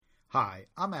Hi,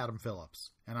 I'm Adam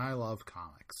Phillips, and I love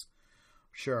comics.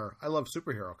 Sure, I love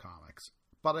superhero comics,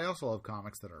 but I also love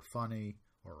comics that are funny,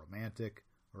 or romantic,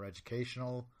 or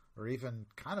educational, or even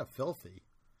kind of filthy.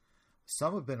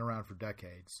 Some have been around for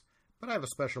decades, but I have a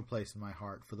special place in my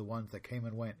heart for the ones that came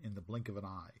and went in the blink of an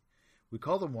eye. We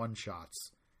call them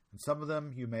one-shots, and some of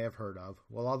them you may have heard of,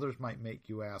 while others might make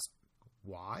you ask,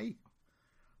 why?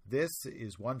 This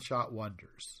is One Shot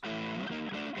Wonders.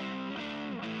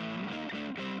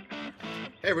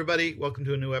 Hey everybody, welcome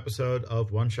to a new episode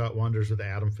of One Shot Wonders with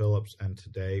Adam Phillips, and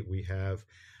today we have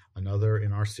another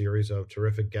in our series of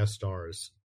terrific guest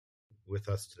stars. With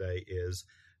us today is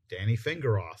Danny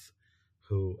Fingeroth,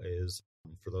 who is,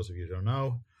 for those of you who don't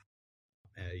know,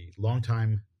 a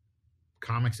longtime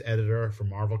comics editor for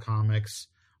Marvel Comics,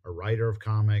 a writer of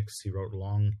comics. He wrote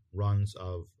long runs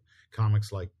of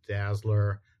comics like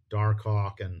Dazzler,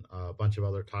 Darkhawk, and a bunch of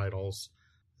other titles.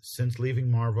 Since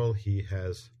leaving Marvel, he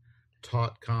has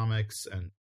taught comics and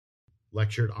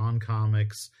lectured on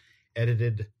comics,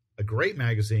 edited a great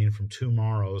magazine from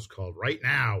Tomorrows called Right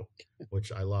Now,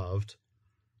 which I loved.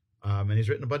 And he's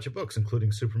written a bunch of books,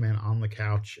 including Superman on the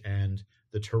Couch and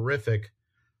the terrific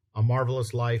A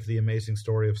Marvelous Life, The Amazing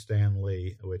Story of Stan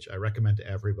Lee, which I recommend to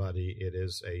everybody. It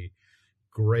is a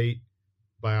great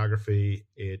biography.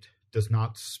 It does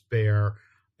not spare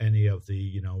any of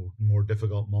the, more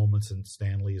difficult moments in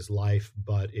Stan Lee's life,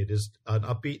 but it is an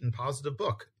upbeat and positive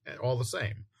book all the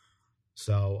same.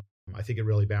 So I think it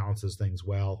really balances things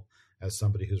well as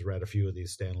somebody who's read a few of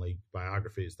these Stan Lee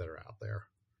biographies that are out there.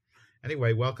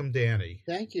 Anyway, welcome, Danny.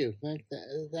 Thank you.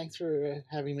 Thanks for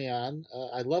having me on.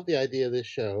 I love the idea of this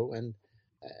show, and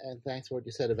thanks for what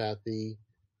you said about the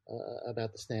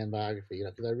Stan biography.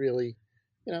 Because I really,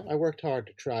 I worked hard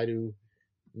to try to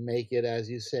make it, as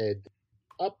you said,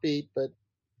 upbeat, but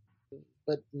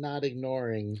not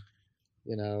ignoring,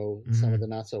 some of the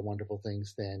not so wonderful things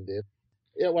Stan did.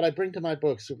 What I bring to my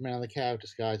book, Superman on the Couch,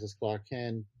 disguised as Clark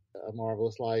Kent, A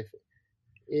Marvelous Life,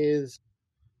 is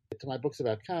to my books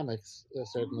about comics,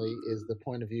 certainly is the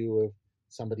point of view of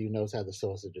somebody who knows how the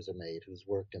sausages are made, who's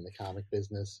worked in the comic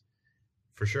business.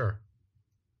 For sure.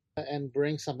 And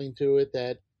bring something to it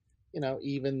that,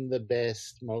 even the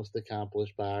best, most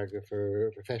accomplished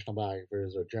professional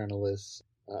biographers or journalists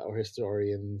or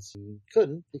historians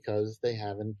couldn't, because they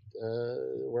haven't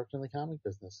worked in the comic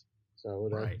business. So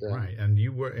right.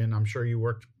 And I'm sure you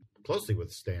worked closely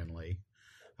with Stan Lee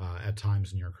at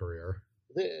times in your career.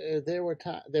 There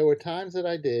were times that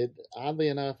I did. Oddly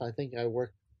enough, I think I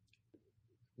worked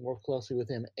more closely with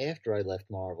him after I left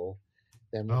Marvel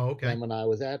than when I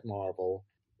was at Marvel.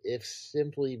 If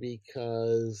simply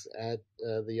because at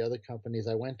the other companies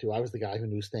I went to, I was the guy who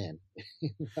knew Stan.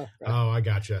 Right? Oh, I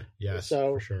gotcha. Yes,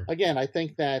 so for sure. Again, I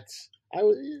think that I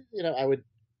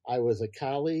was a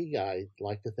colleague. I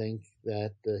like to think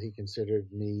that he considered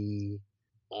me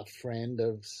a friend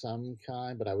of some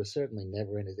kind, but I was certainly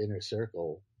never in his inner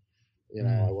circle.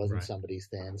 I wasn't somebody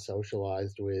Stan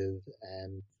socialized with,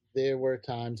 and there were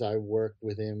times I worked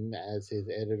with him as his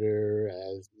editor,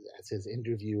 as his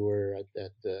interviewer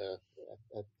at the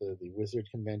Wizard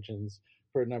conventions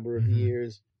for a number of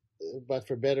years. But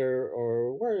for better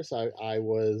or worse, it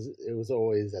was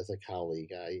always as a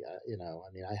colleague. I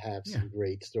have some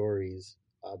great stories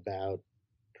about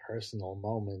personal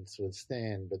moments with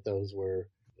Stan, but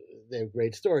they're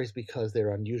great stories because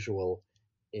they're unusual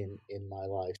in my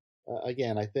life.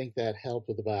 Again, I think that helped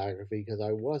with the biography because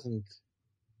I wasn't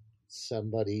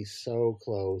somebody so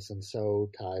close and so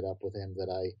tied up with him that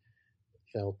I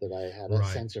felt that I had to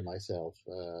censor myself.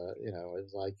 It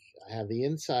was like I have the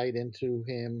insight into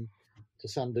him to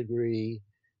some degree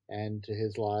and to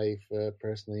his life,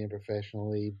 personally and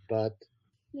professionally, but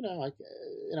I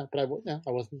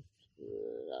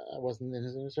wasn't in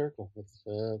his inner circle.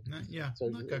 So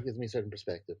it gives me a certain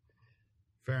perspective.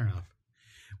 Fair enough.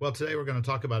 Well, today we're going to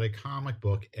talk about a comic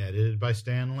book edited by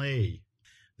Stan Lee.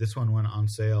 This one went on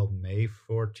sale May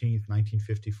 14th,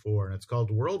 1954, and it's called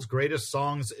World's Greatest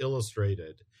Songs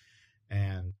Illustrated.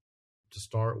 And to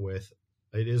start with,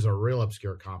 it is a real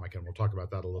obscure comic, and we'll talk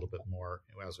about that a little bit more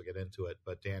as we get into it.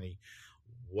 But Danny,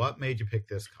 what made you pick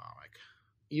this comic?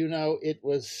 It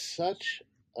was such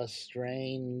a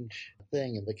strange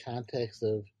thing in the context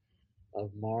of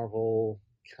Marvel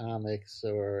Comics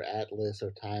or Atlas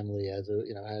or Timely,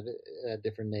 had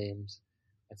different names.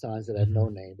 And sometimes it had no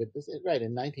name. But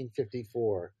in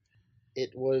 1954,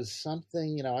 it was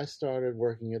something, I started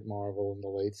working at Marvel in the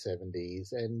late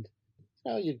 70s, and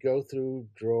you'd go through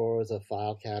drawers of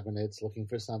file cabinets looking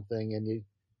for something,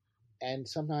 and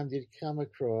sometimes you'd come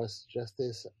across just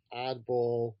this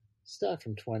oddball stuff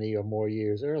from 20 or more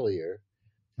years earlier.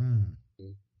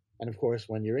 And of course,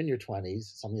 when you're in your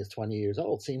 20s, something that's 20 years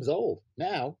old seems old.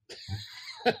 Now,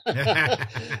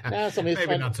 now something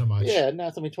maybe not so much. Yeah,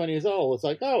 now something 20 years old. It's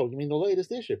like, oh, you mean the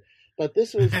latest issue? But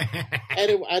this was,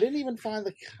 and I didn't even find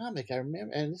the comic. I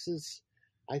remember, and this is,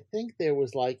 I think there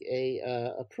was like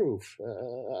a proof,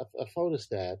 a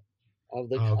photostat of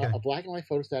the a black and white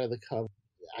photostat of the cover.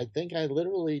 I think I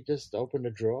literally just opened a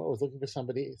drawer. I was looking for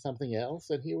something else,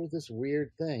 and here was this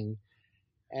weird thing,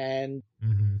 and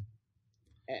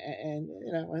and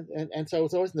you know, and so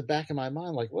it's always in the back of my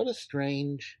mind, like, what a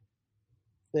strange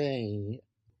thing.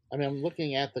 I mean, I'm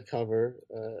looking at the cover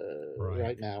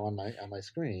right now on my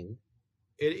screen.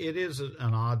 It is an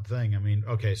odd thing. I mean,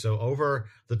 okay, so over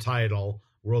the title,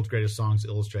 World's Greatest Songs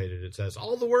Illustrated, it says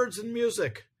all the words in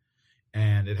music.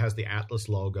 And it has the Atlas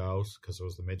logos because it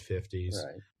was the mid-50s.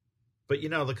 Right. But, you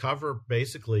know, the cover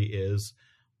basically is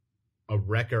a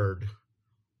record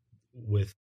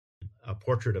with a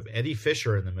portrait of Eddie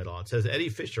Fisher in the middle. It says Eddie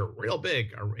Fisher real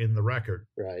big in the record.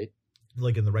 Right.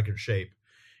 Like in the record shape.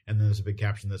 And then there's a big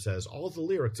caption that says, all the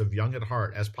lyrics of Young at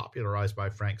Heart as popularized by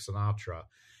Frank Sinatra.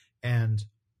 And,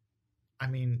 I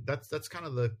mean, that's kind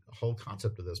of the whole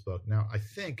concept of this book. Now, I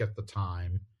think at the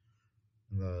time,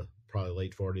 in the probably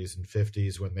late 40s and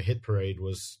 50s, when the hit parade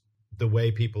was the way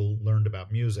people learned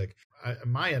about music,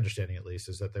 my understanding at least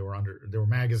is that there were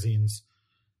magazines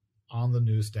on the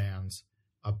newsstands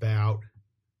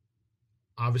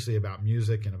obviously about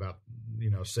music and about,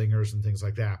 you know, singers and things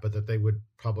like that, but that they would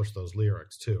publish those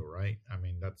lyrics too, right? I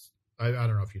mean, that's I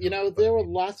don't know if you know. There were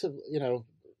lots of, you know,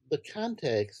 the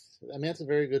context. I mean, that's a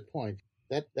very good point.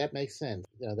 That makes sense.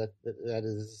 You know, that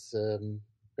is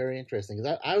very interesting,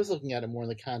 because I was looking at it more in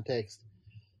the context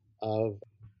of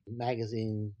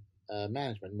magazine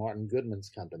management. Martin Goodman's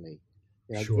company.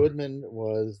 You know, sure. Goodman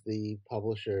was the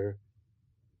publisher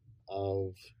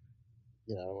of,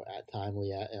 you know, at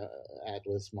Timely,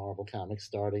 Atlas, Marvel Comics,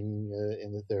 starting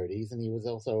in the 30s, and he was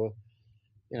also,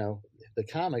 you know, the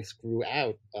comics grew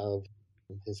out of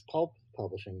his pulp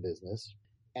publishing business.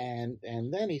 And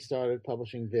then he started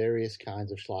publishing various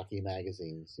kinds of schlocky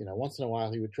magazines. You know, once in a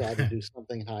while he would try to do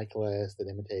something high class that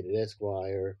imitated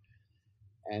Esquire.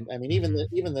 And I mean, even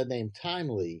the name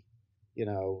Timely, you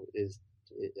know,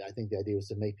 I think the idea was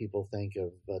to make people think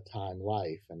of Time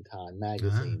Life and Time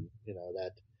Magazine. You know,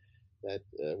 that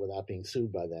without being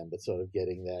sued by them, but sort of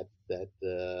getting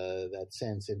that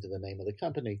sense into the name of the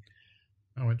company.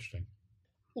 Oh, interesting.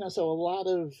 You know, so a lot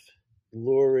of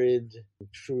lurid,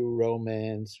 true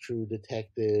romance, true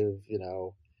detective, you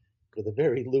know, with a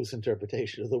very loose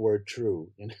interpretation of the word true.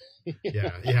 You know?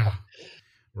 Yeah,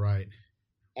 right.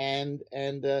 And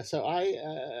so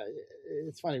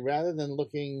it's funny, rather than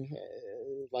looking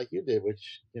like you did,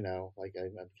 which, you know, like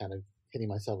I'm kind of hitting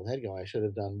myself in the head going, I should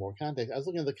have done more context. I was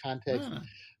looking at the context.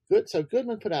 So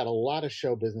Goodman put out a lot of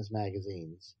show business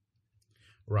magazines.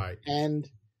 Right. And,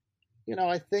 you know,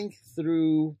 I think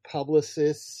through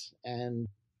publicists and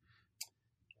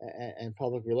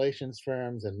public relations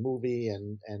firms and movie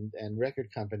and record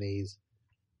companies,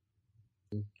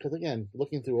 because again,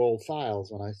 looking through old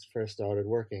files when I first started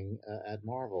working at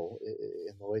Marvel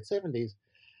in the late 70s,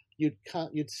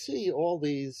 you'd see all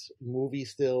these movie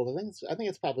stills. I think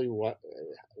it's probably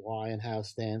why and how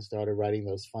Stan started writing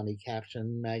those funny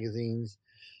caption magazines.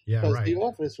 Yeah, because right. The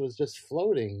Office was just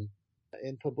floating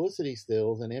in publicity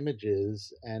stills and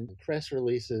images and press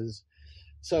releases.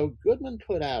 So Goodman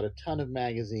put out a ton of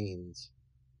magazines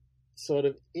sort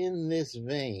of in this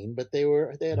vein, but they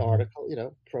had article, you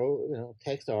know,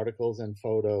 text articles and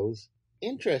photos.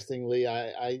 Interestingly,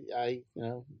 I you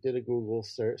know, did a Google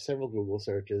search, several Google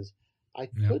searches. I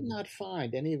could not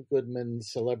find any of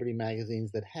Goodman's celebrity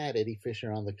magazines that had Eddie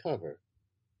Fisher on the cover.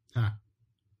 Huh.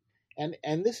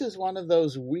 And this is one of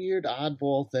those weird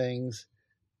oddball things.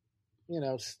 You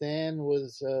know, Stan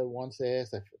was once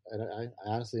asked, I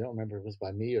honestly don't remember if it was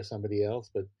by me or somebody else,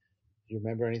 but do you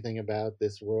remember anything about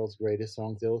this World's Greatest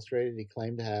Songs Illustrated? He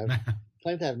claimed to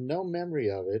have no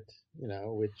memory of it, you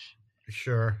know, which...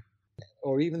 Sure.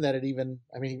 Or even that he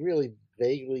really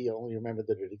vaguely only remembered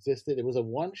that it existed. It was a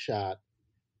one-shot.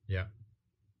 Yeah.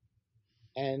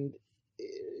 And,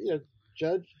 you know,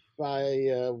 judged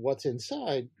by what's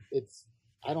inside,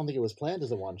 I don't think it was planned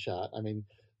as a one-shot. I mean,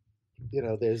 you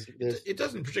know, there's it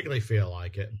doesn't particularly feel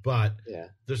like it, but yeah,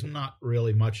 there's not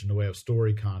really much in the way of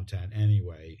story content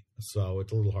anyway, so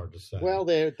it's a little hard to say. Well,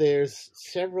 there's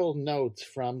several notes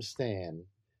from Stan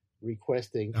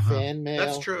requesting fan mail.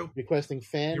 That's true. Requesting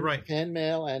fan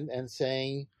mail and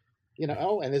saying, you know,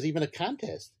 oh, and there's even a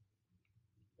contest.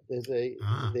 There's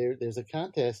a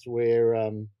contest where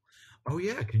oh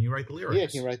yeah, can you write the lyrics? Yeah,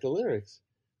 can you write the lyrics?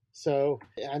 So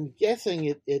I'm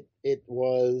guessing it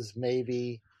was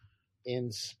maybe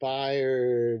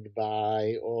inspired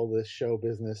by all the show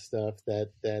business stuff that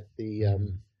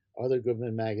the other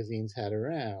Goodman magazines had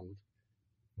around.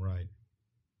 Right.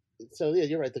 So yeah,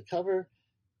 you're right. The cover,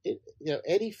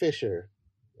 Eddie Fisher.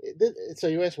 So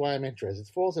you ask why I'm interested.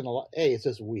 It falls in a lot. It's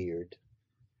just weird.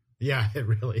 Yeah, it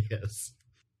really is.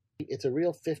 It's a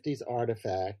real 50s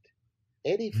artifact.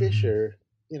 Eddie Fisher,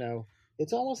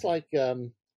 it's almost like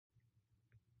I'm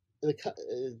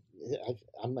looking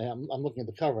at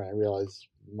the cover and I realize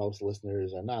most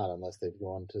listeners are not, unless they've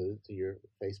gone to your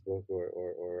Facebook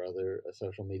or other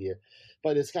social media.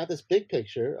 But it's got this big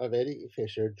picture of Eddie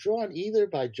Fisher drawn either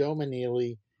by Joe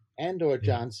Maneely and or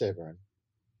John Severin.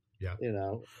 Yeah.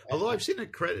 Although I've seen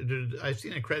it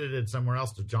credited somewhere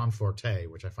else to John Forte,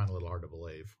 which I find a little hard to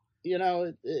believe.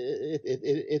 It's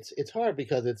hard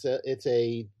because it's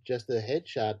just a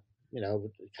headshot,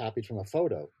 copied from a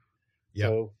photo. Yep.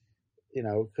 So,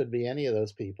 it could be any of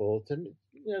those people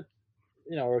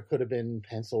or it could have been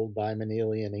penciled by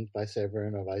Maneely and inked by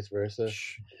Severin or vice versa.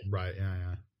 Right.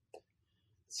 Yeah.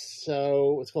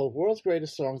 So it's called World's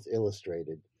Greatest Songs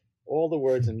Illustrated, all the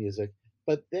words and music.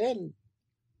 But then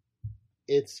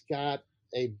it's got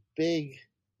a big,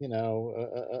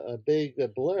 a big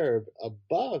blurb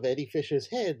above Eddie Fisher's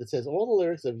head that says all the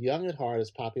lyrics of Young at Heart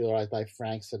is popularized by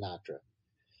Frank Sinatra.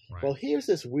 Right. Well, here's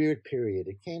this weird period.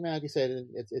 It came out, he said,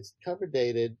 it's cover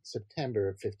dated September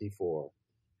of 54.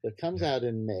 It comes out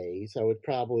in May, so it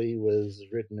probably was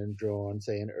written and drawn,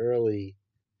 say, in early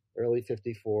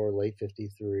 54, late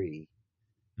 53.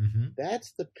 Mm-hmm.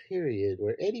 That's the period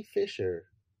where Eddie Fisher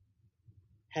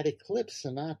had eclipsed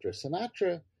Sinatra.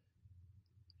 Sinatra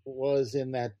was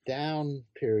in that down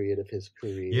period of his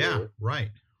career. Yeah,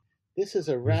 right. This is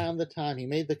around the time he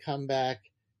made the comeback,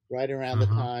 right around the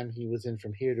time he was in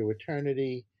From Here to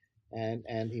Eternity,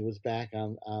 and he was back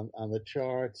on the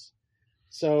charts.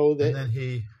 So that, and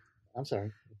then I'm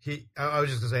sorry. I was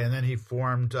just going to say, and then he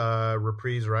formed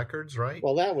Reprise Records, right?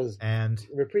 Well,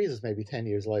 Reprise is maybe 10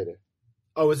 years later.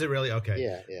 Oh, is it really? Okay.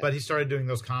 Yeah. But he started doing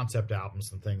those concept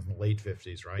albums and things in the late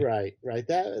 50s, right? Right.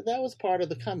 That was part of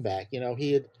the comeback.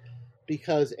 He had,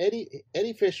 because Eddie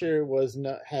Fisher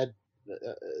had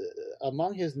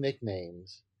among his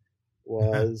nicknames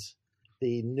was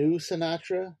the New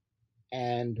Sinatra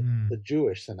and the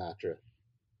Jewish Sinatra.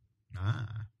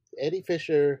 Eddie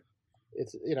Fisher,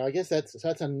 it's I guess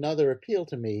that's another appeal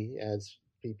to me, as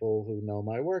people who know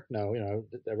my work know.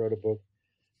 I wrote a book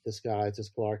disguised as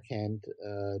Clark Kent,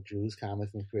 Jews,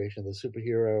 Comics, and the Creation of the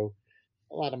Superhero.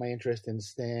 A lot of my interest in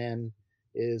Stan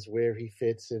is where he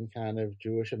fits in kind of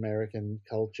Jewish American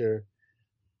culture.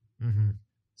 Mm-hmm.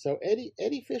 So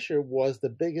Eddie Fisher was the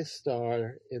biggest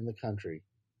star in the country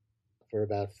for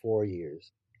about 4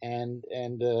 years, and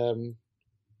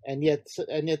yet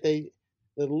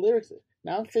the lyrics.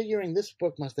 Now I'm figuring this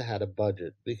book must have had a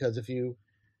budget, because if you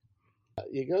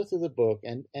go through the book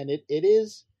and it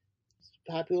is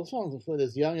popular songs.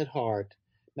 There's Young at Heart.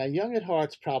 Now Young at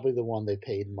Heart's probably the one they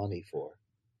paid money for.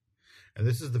 And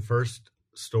this is the first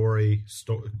story,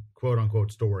 quote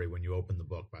unquote story, when you open the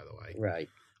book, by the way. Right.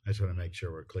 I just want to make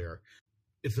sure we're clear.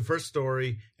 It's the first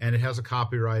story, and it has a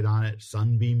copyright on it,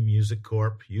 Sunbeam Music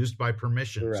Corp., used by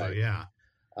permission. Right. So, yeah.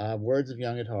 Words of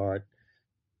Young at Heart.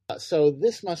 So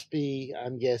this must be,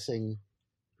 I'm guessing,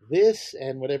 this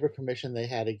and whatever permission they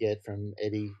had to get from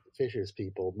Eddie Fisher's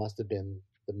people must have been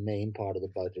the main part of the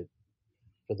budget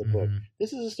for the book.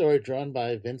 This is a story drawn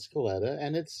by Vince Colletta,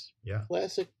 and it's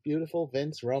classic, beautiful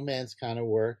Vince romance kind of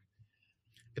work.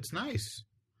 It's nice.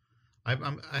 I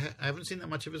haven't seen that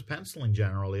much of his penciling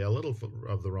generally. A little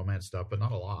of the romance stuff, but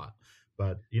not a lot.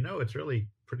 But it's really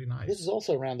pretty nice. This is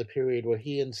also around the period where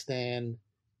he and Stan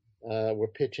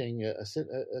were pitching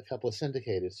a couple of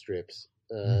syndicated strips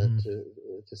to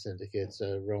syndicates,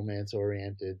 romance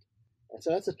oriented.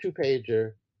 So that's a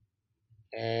 2-pager,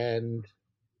 and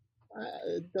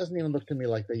it doesn't even look to me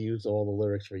like they use all the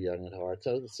lyrics for Young at Heart.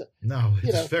 So no,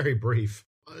 it's very brief.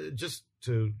 Just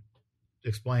to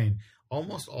explain,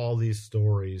 almost all these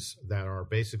stories that are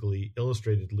basically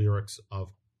illustrated lyrics of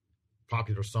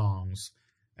popular songs,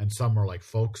 and some are like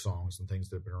folk songs and things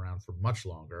that have been around for much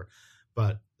longer,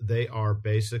 but they are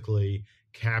basically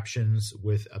captions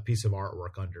with a piece of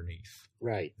artwork underneath.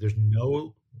 Right. There's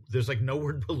like no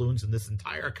word balloons in this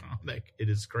entire comic. It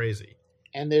is crazy.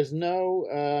 And there's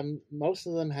no, most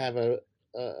of them have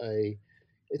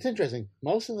it's interesting.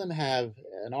 Most of them have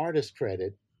an artist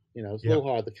credit. It's a little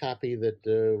hard. The copy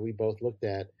that we both looked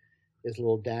at is a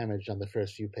little damaged on the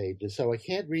first few pages. So I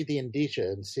can't read the indicia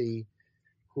and see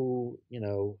who,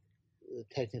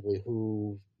 technically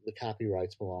who the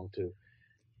copyrights belong to.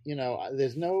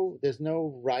 There's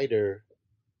no writer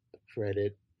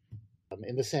credit.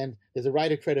 In the sense, there's a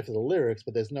writer credit for the lyrics,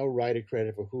 but there's no writer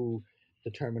credit for who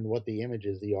determined what the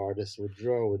images the artist would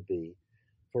draw would be.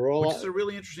 Which is a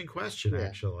really interesting question,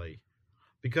 actually,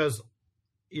 because,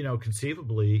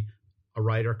 conceivably, a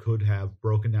writer could have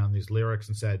broken down these lyrics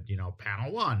and said,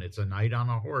 panel 1, it's a knight on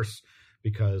a horse,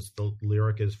 because the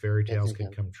lyric is fairy tales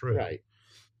can come true. Right.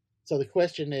 So the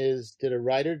question is, did a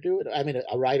writer do it? I mean,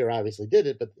 a writer obviously did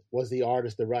it, but was the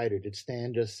artist the writer? Did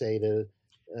Stan just say to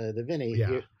Vinny,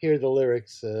 here are the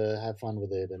lyrics, have fun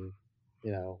with it, and,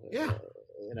 Yeah.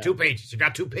 2 pages. You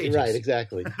got 2 pages. Right,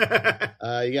 exactly.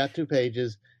 You got 2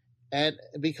 pages. And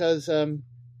because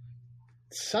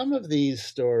some of these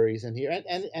stories in here,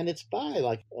 and it's by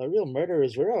like a real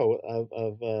murderer's row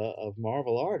of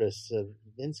Marvel artists,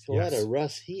 Vince Colletta,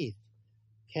 Russ Heath,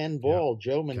 Ken Ball,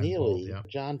 Joe Maneely,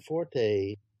 John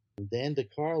Forte, Dan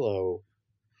DeCarlo.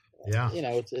 Yeah.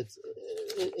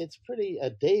 It's pretty,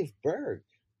 Dave Berg,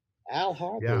 Al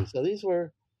Hartley. Yeah. So these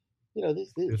were,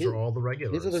 these are all the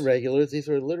regulars. These are the regulars. These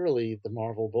were literally the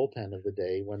Marvel bullpen of the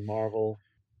day when Marvel.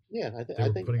 Yeah, I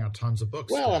think putting out tons of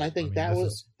books. Well, and I think that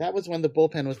was when the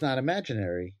bullpen was not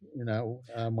imaginary.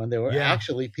 When there were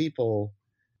actually people.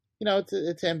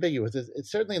 It's ambiguous.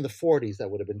 It's certainly in the 40s that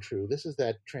would have been true. This is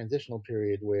that transitional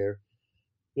period where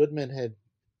Goodman had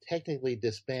technically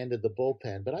disbanded the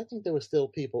bullpen, but I think there were still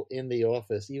people in the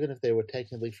office, even if they were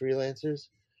technically freelancers,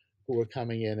 who were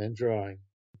coming in and drawing.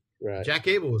 Right. Jack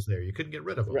Abel was there. You couldn't get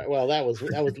rid of him. Right. Well, that was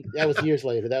years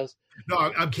later. That was no.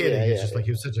 I'm kidding. It's just like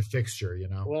he was such a fixture,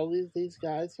 Well, these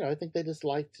guys, I think they just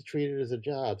like to treat it as a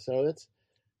job. So it's,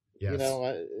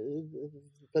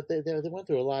 but they went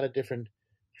through a lot of different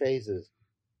phases.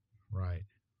 Right.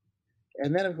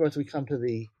 And then, of course, we come to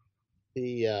the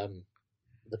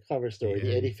cover story,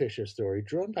 the Eddie Fisher story,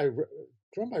 drawn by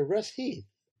Russ Heath.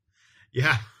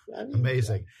 Yeah,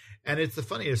 amazing. And it's the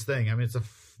funniest thing. I mean, it's a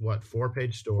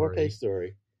 4-page story. 4-page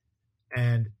story.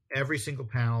 And every single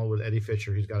panel with Eddie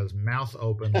Fisher, he's got his mouth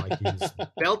open like he's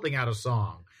belting out a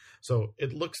song. So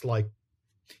it looks like,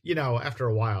 after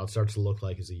a while, it starts to look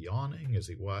like, is he yawning? Is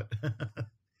he what?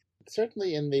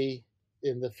 Certainly in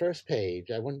the first page,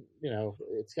 I wouldn't,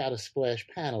 it's got a splash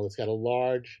panel. It's got a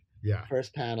large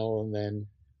first panel and then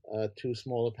 2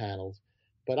 smaller panels.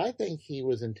 But I think he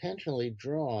was intentionally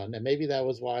drawn, and maybe that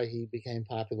was why he became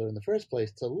popular in the first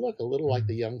place, to look a little like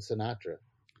the young Sinatra.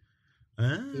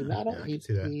 He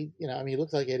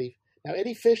looks like Eddie. Now,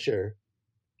 Eddie Fisher,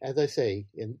 as I say,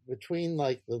 in between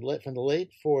from the late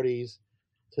 40s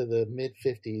to the mid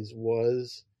 50s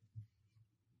was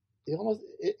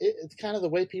it's kind of the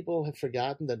way people have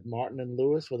forgotten that Martin and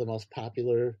Lewis were the most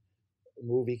popular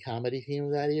movie comedy team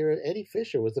of that era. Eddie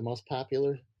Fisher was the most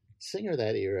popular singer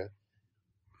that era.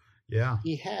 Yeah.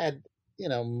 He had,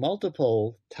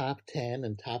 multiple top 10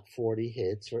 and top 40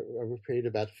 hits over a period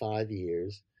of about 5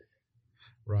 years.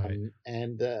 Right.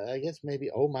 And I guess maybe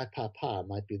Oh My Papa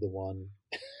might be the one.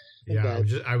 Yeah,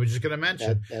 I was just going to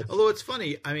mention. Although it's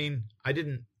funny, I mean, I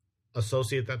didn't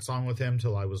associate that song with him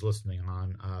till I was listening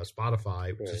on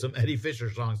Spotify to some Eddie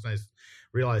Fisher songs, and I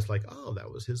realized,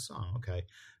 that was his song. Okay.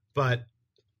 But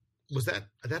was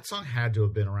that song had to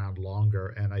have been around longer,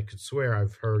 and I could swear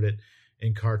I've heard it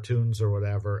in cartoons or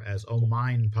whatever as "Oh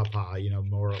Mine Papa,"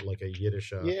 more like a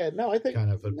Yiddish I think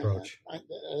kind of approach.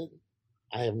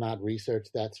 I have not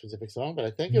researched that specific song, but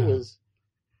I think it was,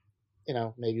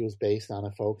 maybe it was based on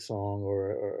a folk song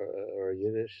or a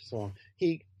Yiddish song.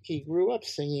 He grew up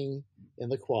singing in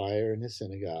the choir in his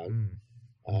synagogue.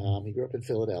 He grew up in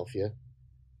Philadelphia,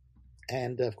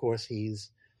 and of course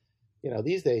he's,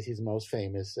 these days he's most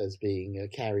famous as being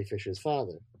Carrie Fisher's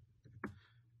father.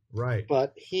 Right.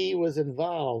 But he was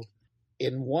involved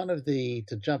in one of to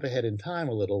jump ahead in time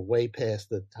a little, way past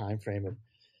the time frame of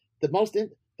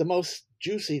the most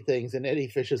juicy things in Eddie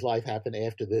Fisher's life happened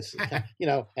after this,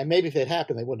 and maybe if it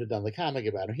happened, they wouldn't have done the comic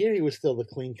about him. Here he was still the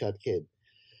clean-cut kid.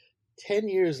 10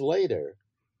 years later,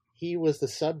 he was the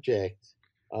subject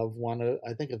of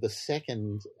of the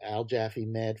second Al Jaffe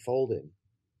Mad Fold-In.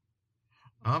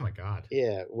 Oh my God.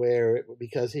 Yeah,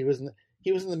 because he was in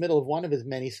the middle of one of his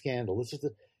many scandals.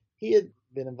 He had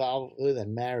been involved with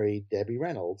and married Debbie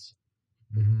Reynolds,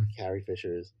 Carrie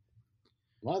Fisher's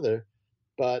mother,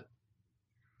 but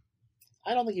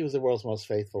I don't think he was the world's most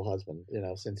faithful husband,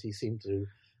 since he seemed to,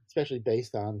 especially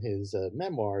based on his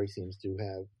memoir, he seems to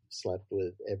have slept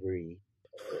with every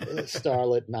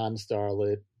starlet,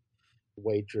 non-starlet,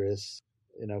 waitress,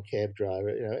 cab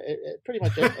driver, pretty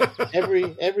much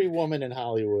every woman in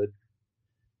Hollywood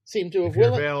seemed to have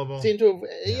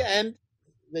and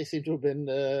they seem to have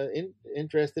been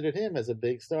interested in him as a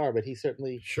big star, but he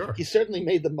certainly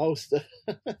made the most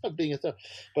of being a star.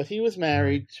 But he was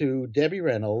married to Debbie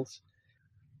Reynolds,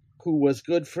 who was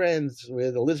good friends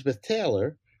with Elizabeth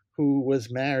Taylor, who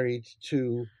was married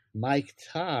to Mike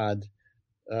Todd,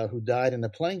 who died in a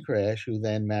plane crash, who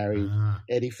then married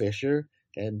Eddie Fisher,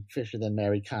 and Fisher then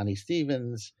married Connie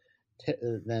Stevens,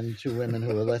 then two women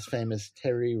who were less famous,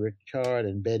 Terry Richard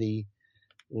and Betty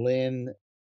Lynn.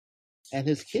 And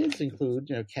his kids include,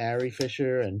 Carrie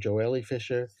Fisher and Joelle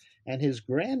Fisher. And his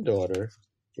granddaughter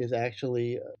is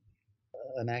actually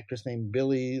an actress named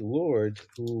Billie Lourd,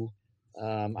 who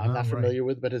I'm not familiar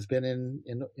with, but has been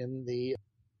in the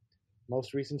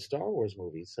most recent Star Wars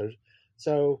movies.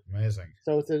 So amazing.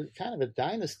 So it's a kind of a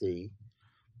dynasty.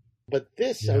 But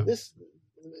this is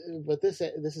in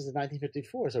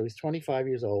 1954, so he's 25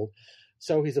 years old.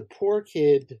 So he's a poor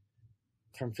kid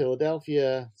from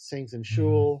Philadelphia, sings in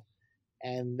shul,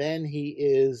 and then he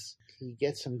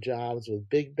gets some jobs with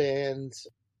big bands.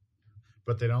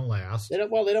 But they don't last. They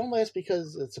don't last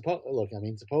because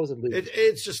supposedly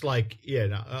it's just like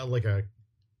like a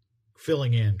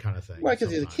filling in kind of thing. Right,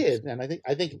 because he's a kid, and I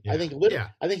think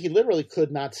he literally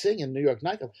could not sing in New York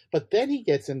nightclub. But then he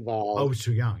gets involved. Oh, he's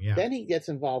too young. Yeah. Then he gets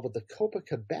involved with the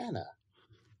Copacabana.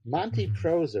 Monty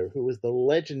Proser, who was the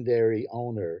legendary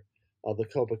owner of the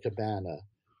Copacabana,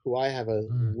 who I have a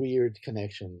weird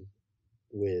connection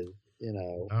with.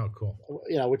 Oh, cool.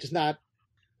 Which is not.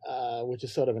 Which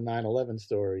is sort of a 9/11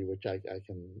 story, which I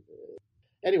can.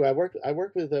 Anyway, I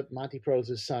worked with Monty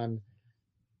Proser's son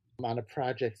on a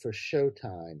project for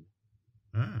Showtime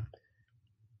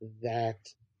that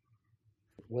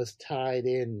was tied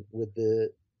in with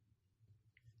the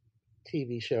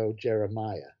TV show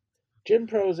Jeremiah. Jim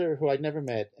Proser, who I'd never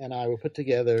met, and I were put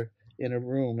together in a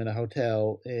room in a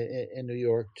hotel in New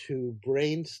York to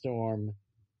brainstorm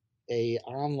a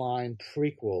online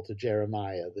prequel to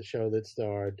Jeremiah, the show that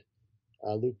starred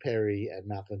Luke Perry and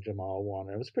Malcolm Jamal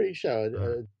Warner. It was a pretty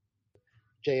show.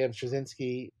 J.M.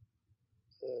 Straczynski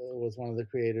was one of the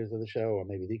creators of the show, or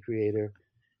maybe the creator,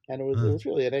 and it was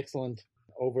really an excellent,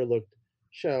 overlooked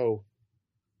show.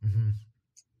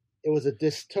 It was a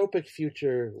dystopic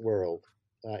future world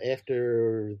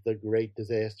after the Great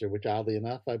Disaster, which oddly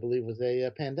enough I believe was a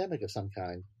pandemic of some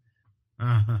kind,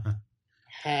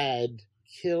 had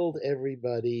killed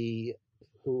everybody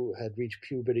who had reached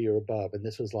puberty or above, and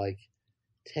this was like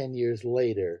 10 years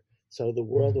later. So the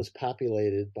world was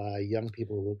populated by young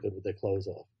people who looked good with their clothes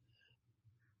off.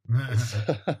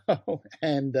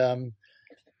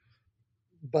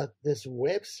 But this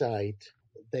website,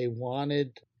 they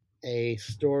wanted a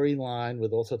storyline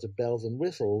with all sorts of bells and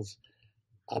whistles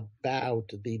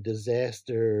about the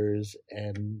disasters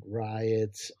and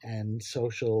riots and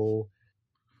social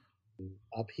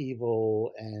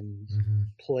upheaval and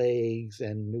plagues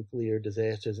and nuclear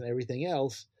disasters and everything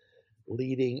else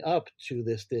leading up to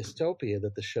this dystopia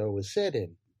that the show was set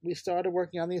in. We started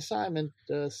working on the assignment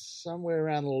somewhere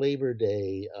around Labor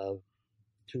Day of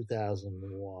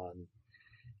 2001.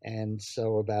 And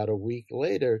so about a week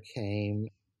later came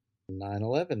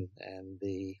 9/11 and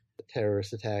the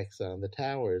terrorist attacks on the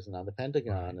towers and on the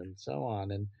Pentagon and so on.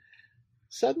 And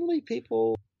suddenly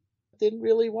people didn't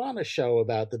really want a show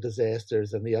about the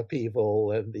disasters and the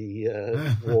upheaval and the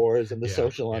wars and the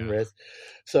social unrest.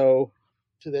 So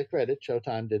to their credit,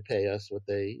 Showtime did pay us what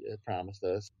they promised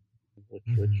us,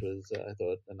 which was, I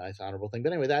thought, a nice, honorable thing.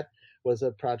 But anyway, that was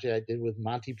a project I did with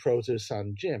Monty Proser's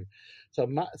son, Jim. So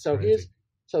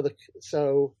the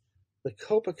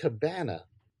Copacabana,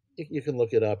 you can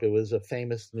look it up. It was a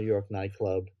famous New York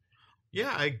nightclub. Yeah,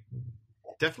 I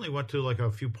definitely went to like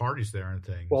a few parties there and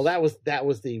things. Well, that was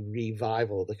the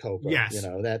revival of the Copa. Yes.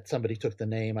 That somebody took the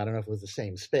name. I don't know if it was the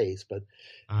same space, but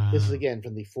this is again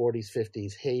from the 40s,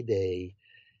 50s heyday.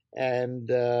 And,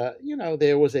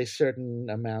 there was a certain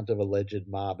amount of alleged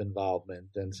mob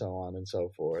involvement and so on and so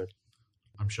forth.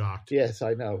 I'm shocked. Yes,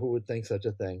 I know. Who would think such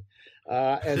a thing?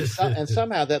 And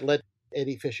somehow that led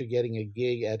Eddie Fisher getting a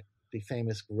gig at the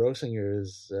famous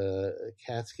Grossinger's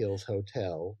Catskills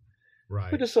Hotel.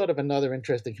 Right. Which is sort of another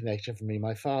interesting connection for me.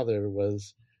 My father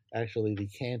was actually the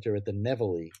cantor at the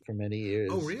Nevele for many years.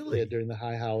 Oh, really? Yeah, during the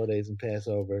high holidays and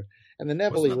Passover. And the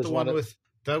Nevele was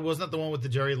wasn't that the one with the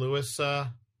Jerry Lewis?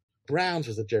 Browns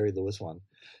was the Jerry Lewis one,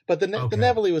 but the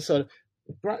Nevele was sort of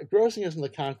Grossinger's and the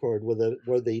Concord were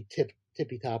the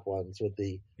tippy top ones with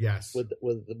the with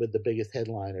the biggest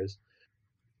headliners.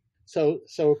 So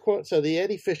the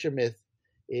Eddie Fisher myth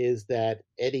is that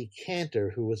Eddie Cantor,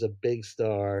 who was a big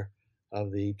star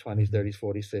of the 20s, 30s,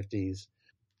 40s, 50s,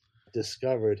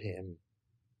 discovered him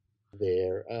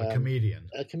there. A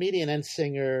comedian and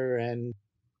singer, and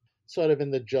sort of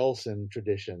in the Jolson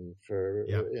tradition for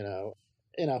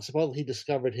supposedly he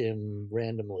discovered him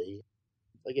randomly.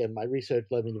 Again, my research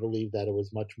led me to believe that it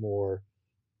was much more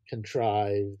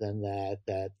contrived than that.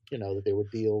 That that there were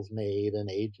deals made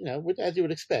and age, which, as you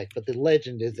would expect. But the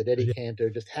legend is that Eddie Cantor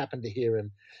just happened to hear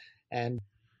him, and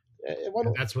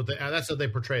and that's how they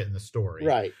portray it in the story.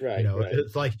 Right.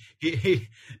 It's like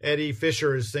Eddie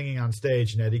Fisher is singing on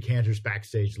stage, and Eddie Cantor's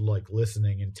backstage, like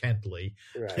listening intently,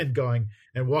 and going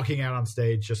and walking out on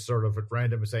stage, just sort of at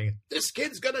random, and saying, "This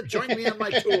kid's gonna join me on my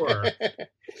tour."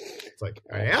 It's like,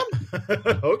 I am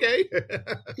okay.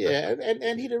 Yeah,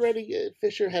 and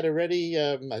Fisher had already,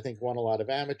 I think, won a lot of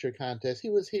amateur contests.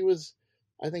 He was,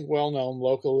 I think, well known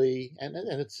locally, and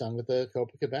it's sung at the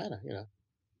Copacabana,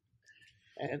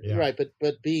 And right,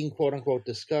 but being quote unquote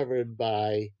discovered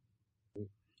by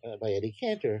Eddie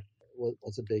Cantor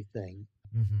was a big thing,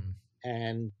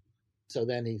 and so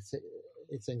then he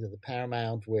sings at the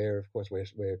Paramount, where of course where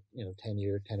 10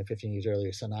 or 15 years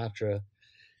earlier Sinatra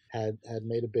had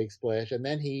made a big splash, and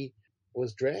then he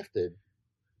was drafted,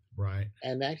 right,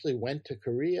 and actually went to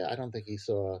Korea. I don't think he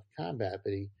saw combat,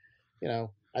 but he,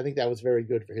 I think that was very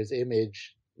good for his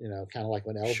image. Kind of like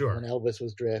when Elvis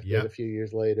was drafted a few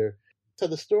years later. So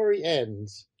the story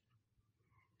ends.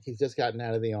 He's just gotten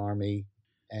out of the army,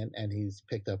 and he's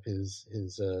picked up his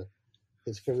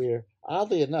career.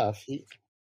 Oddly enough,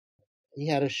 he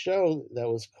had a show that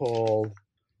was called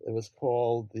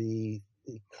the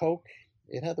Coke.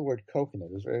 It had the word Coke in it.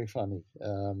 It was very funny.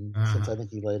 Since I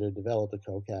think he later developed a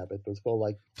Coke habit, but it was called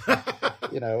like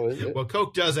well,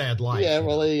 Coke does add life. Yeah,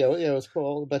 well, it was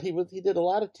called. But he did a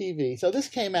lot of TV. So this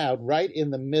came out right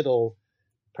in the middle,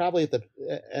 probably at the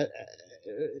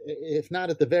if not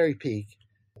at the very peak,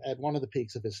 at one of the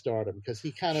peaks of his stardom, because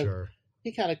he kind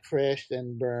of crashed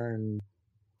and burned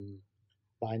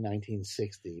by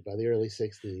 1960. By the early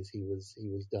 60s, he was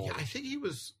done. Yeah, I think he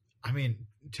was. I mean,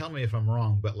 tell me if I'm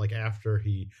wrong, but like after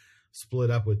he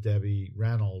split up with Debbie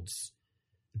Reynolds,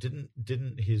 didn't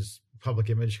his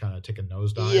public image kind of take a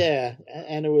nosedive? Yeah,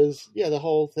 and it was the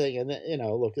whole thing, and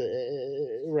look,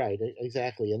 right,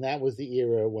 exactly, and that was the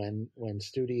era when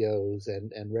studios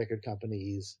and record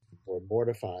companies were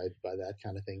mortified by that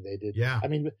kind of thing. They did. Yeah, I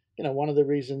mean, one of the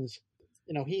reasons,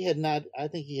 he had not. I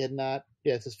think he had not.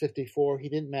 Yeah, it's 54. He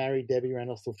didn't marry Debbie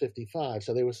Reynolds till 55,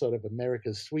 so they were sort of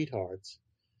America's sweethearts.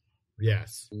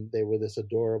 Yes, they were this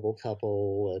adorable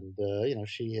couple, and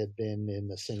she had been in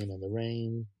the Singing in the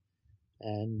Rain,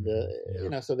 and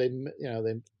so they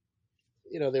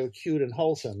were cute and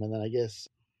wholesome, and then I guess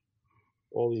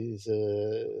all these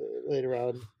later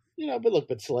on,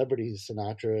 but celebrities,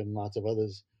 Sinatra and lots of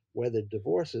others, weathered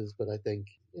divorces, but I think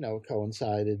it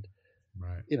coincided.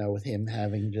 Right. With him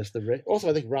having just also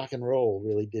I think rock and roll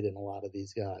really did in a lot of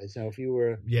these guys. If you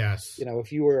were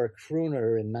if you were a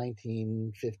crooner in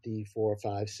 1954,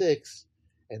 5, 6,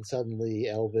 and suddenly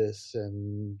Elvis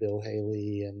and Bill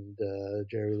Haley and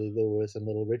Jerry Lee Lewis and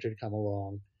Little Richard come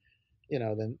along,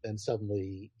 then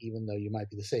suddenly, even though you might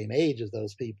be the same age as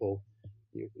those people,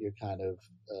 you're kind of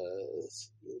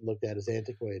looked at as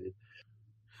antiquated.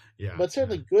 Yeah. But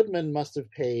certainly Goodman must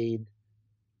have paid.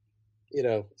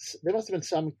 There must have been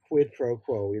some quid pro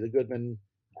quo. Either Goodman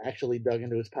actually dug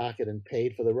into his pocket and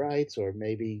paid for the rights, or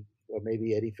maybe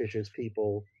Eddie Fisher's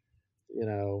people.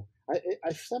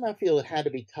 I somehow feel it had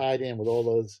to be tied in with all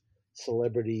those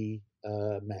celebrity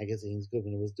magazines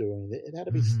Goodman was doing. It had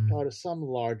to be part of some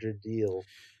larger deal.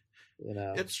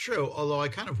 It's true. Although I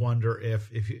kind of wonder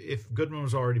if Goodman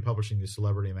was already publishing these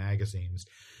celebrity magazines,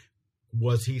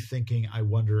 was he thinking, I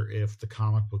wonder if the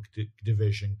comic book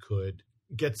division could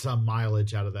get some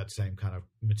mileage out of that same kind of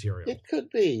material? It could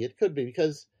be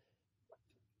because,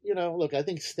 look, I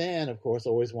think Stan, of course,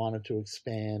 always wanted to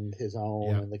expand his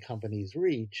own and the company's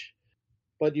reach.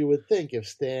 But you would think if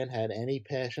Stan had any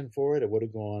passion for it, it would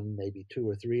have gone maybe 2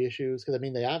 or 3 issues. Because, I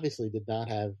mean, they obviously did not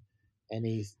have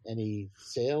any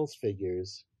sales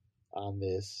figures on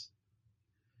this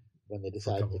when they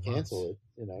decided to cancel it.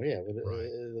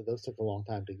 Those took a long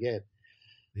time to get.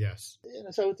 Yes.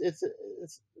 So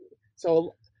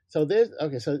So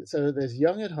there's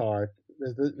Young at Heart.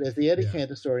 There's the Eddie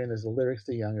Cantor story, and there's the lyrics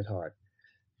to Young at Heart.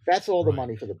 That's all the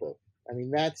money for the book. I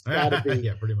mean, that's got to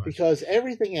be pretty much, because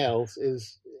everything else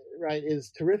is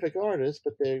terrific artists,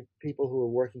 but they're people who are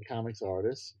working comics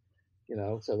artists,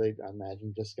 So they, I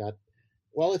imagine, just got.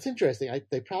 Well, it's interesting.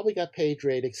 They probably got page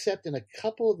rate, except in a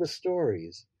couple of the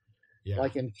stories,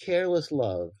 like in Careless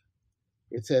Love,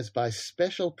 it says by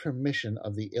special permission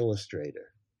of the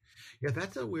illustrator. Yeah,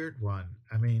 that's a weird one.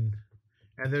 I mean,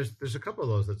 and there's a couple of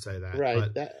those that say that.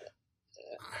 Right. But,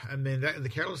 the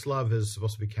Careless Love is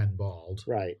supposed to be Ken Bald.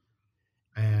 Right.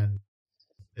 And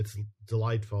it's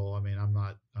delightful. I mean, I'm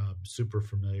not super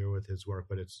familiar with his work,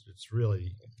 but it's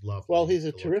really lovely. Well, he's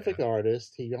a terrific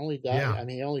artist. He only died. Yeah. I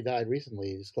mean, he only died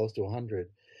recently. He's close to 100.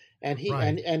 And he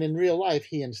Right. and in real life,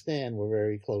 he and Stan were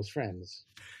very close friends.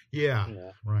 Yeah. You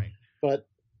know? Right. But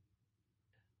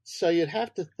so you'd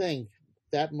have to think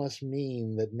that must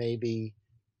mean that maybe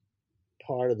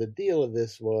part of the deal of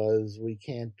this was we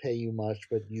can't pay you much,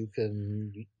 but you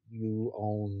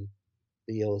own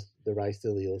the rights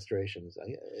to the illustrations.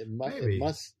 It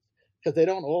must, because they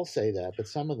don't all say that, but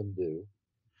some of them do.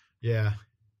 Yeah.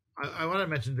 I want to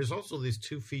mention there's also these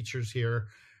two features here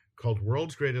called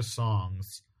World's Greatest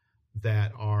Songs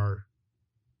that are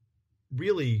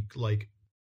really like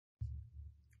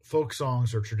folk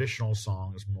songs or traditional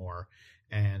songs more,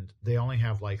 and they only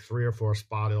have like 3 or 4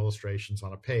 spot illustrations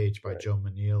on a page by Joe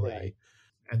Manili, Right.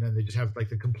 And then they just have like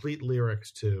the complete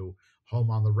lyrics to Home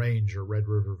on the Range or Red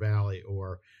River Valley,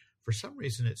 or for some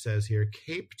reason it says here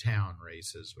Cape Town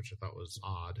Races, which I thought was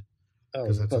odd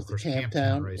because that's of course Camp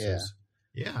Town Races.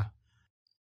 Yeah.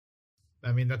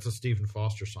 I mean, that's a Stephen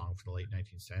Foster song from the late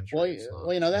 19th century.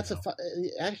 Well, that's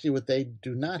actually what they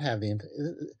do not have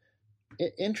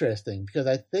interesting, because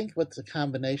I think what's a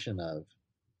combination of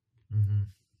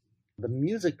the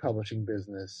music publishing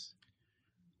business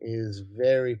is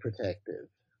very protective.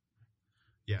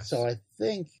 Yes. So I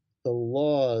think the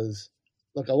laws,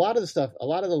 look, a lot of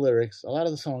the lyrics, a lot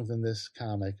of the songs in this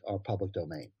comic are public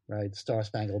domain, right? Star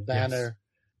Spangled Banner.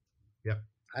 Yes.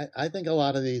 Yep. I think a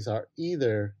lot of these are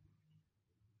either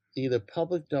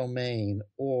public domain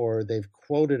or they've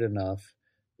quoted enough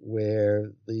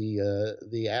where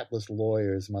the Atlas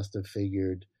lawyers must have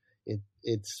figured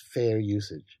it's fair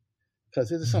usage. Because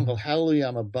there's a song called Hallelujah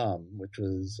I'm a Bum, which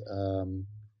was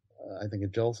I think a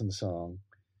Jolson song,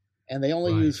 and they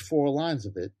only use 4 lines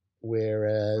of it,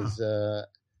 whereas a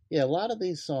lot of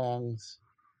these songs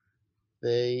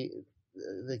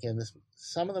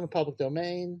some of them are public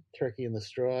domain. Turkey in the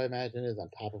Straw, I imagine, is On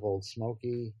Top of Old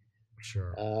Smoky.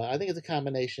 Sure. I think it's a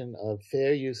combination of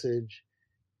fair usage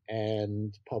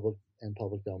and public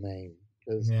domain,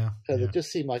 because it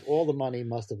just seemed like all the money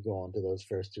must have gone to those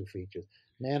first 2 features.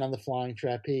 Man on the Flying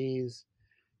Trapeze.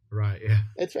 Right. Yeah.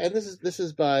 And this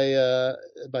is by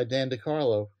Dan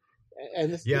DeCarlo.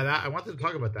 And I wanted to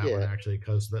talk about that one actually,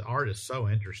 because the art is so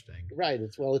interesting. Right.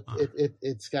 It's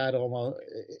got almost.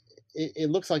 It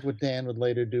looks like what Dan would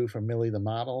later do for Millie the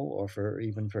Model, or for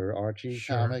Archie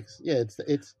comics. Yeah,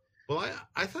 it's. Well,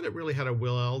 I thought it really had a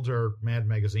Will Elder Mad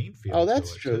Magazine feel. Oh,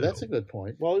 that's true. Too. That's a good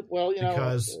point. Well,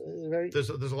 because there's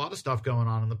a lot of stuff going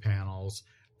on in the panels.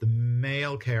 The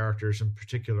male characters in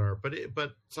particular,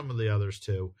 but some of the others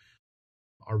too,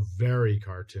 are very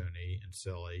cartoony and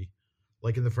silly.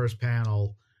 Like in the first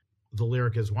panel, the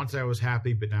lyric is, "Once I was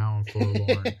happy, but now I'm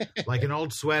forlorn. Like an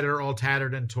old sweater, all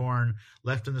tattered and torn,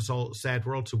 left in this old sad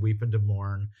world to weep and to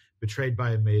mourn, betrayed by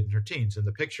a maid in her teens." And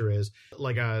the picture is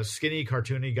like a skinny,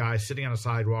 cartoony guy sitting on a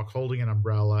sidewalk, holding an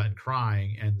umbrella and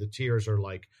crying, and the tears are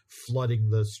like flooding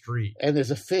the street. And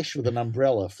there's a fish with an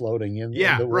umbrella floating in the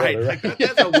water. Right. Like,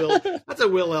 that's a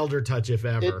Will Elder touch, if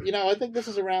ever. I think this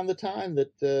is around the time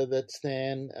that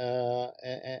Stan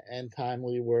and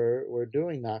Timely were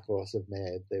doing knockoffs of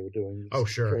Mad. They were doing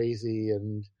Crazy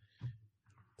and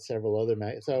several other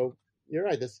so you're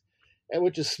right.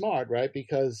 Which is smart, right?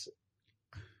 Because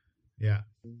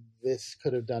this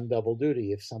could have done double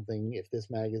duty if this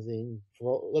magazine,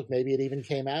 look, maybe it even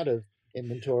came out of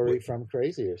inventory from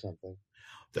Crazy or something.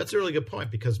 That's a really good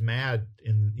point, because Mad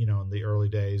in the early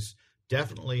days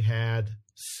definitely had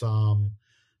some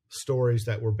stories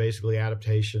that were basically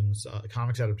adaptations,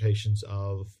 comics adaptations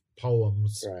of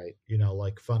poems, right?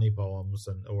 Like funny poems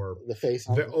or the face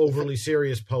overly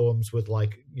serious poems with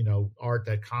art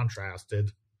that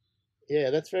contrasted. Yeah,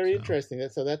 that's very interesting.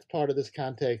 So that's part of this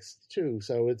context too.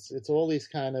 So it's all these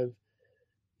kind of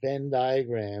Venn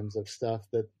diagrams of stuff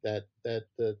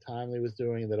that Timely was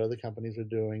doing, that other companies were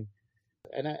doing,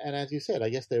 and as you said, I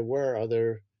guess there were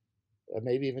other,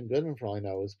 maybe even Goodman for all I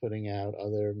know was putting out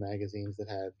other magazines that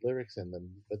had lyrics in them.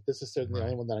 But this is certainly the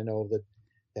only one that I know of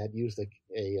that used a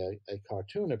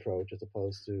cartoon approach as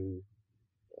opposed to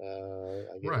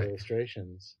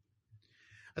illustrations.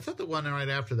 I thought the one right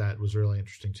after that was really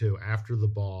interesting too. After the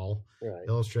Ball,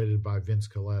 illustrated by Vince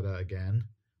Colletta again,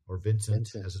 or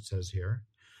Vincent as it says here.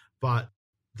 But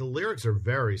the lyrics are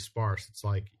very sparse. It's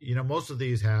like, most of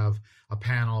these have a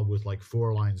panel with like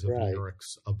 4 lines of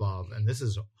lyrics above. And this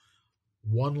is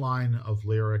 1 line of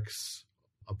lyrics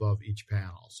above each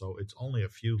panel. So it's only a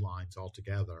few lines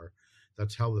altogether that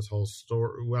tell this whole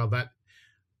story. Well, that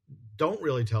don't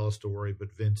really tell a story,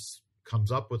 but Vince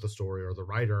comes up with a story, or the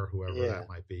writer, whoever that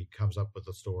might be, comes up with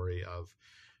a story of,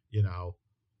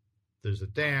 there's a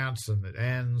dance and it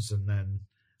ends, and then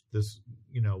this,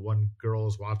 one girl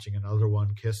is watching another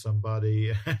one kiss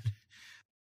somebody.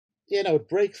 it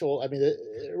breaks all. I mean,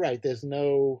 right? There's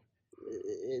no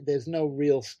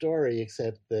real story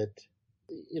except that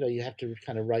you have to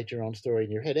kind of write your own story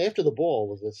in your head. After the Ball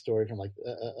was a story from like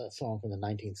a song from the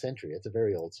 19th century. It's a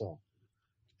very old song.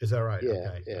 Is that right? Yeah,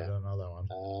 okay. yeah. I don't know that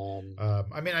one.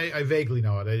 I mean, I vaguely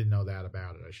know it. I didn't know that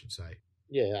about it, I should say.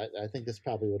 Yeah, I think this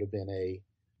probably would have been a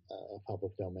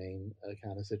public domain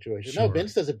kind of situation. Sure. No,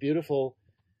 Vince does a beautiful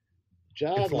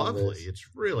job. It's lovely. This. It's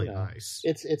really nice.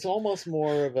 It's almost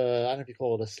more of a, I don't know if you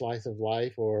call it a slice of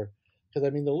life, or because I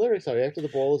mean the lyrics are after the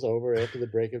ball is over, after the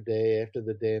break of day, after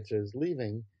the dancer is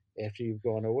leaving, after you've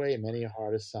gone away, many a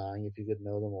heart is sighing if you could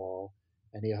know them all,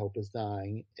 and your hope is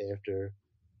dying after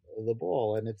the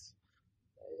ball. And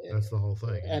that's the whole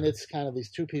thing. And it's kind of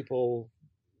these two people,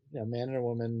 man and a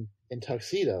woman in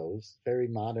tuxedos, very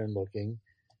modern looking,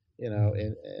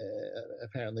 and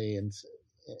apparently, and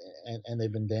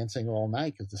they've been dancing all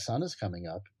night because the sun is coming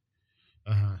up.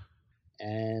 Uh-huh.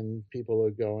 And people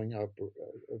are going up,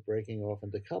 breaking off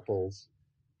into couples,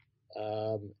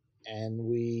 and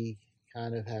we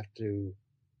kind of have to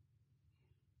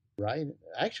write.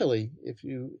 Actually,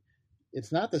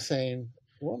 it's not the same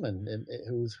woman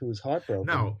who's heartbroken.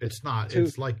 No, it's not.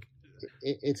 It's like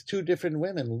it's two different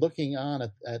women looking on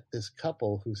at this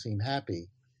couple who seem happy.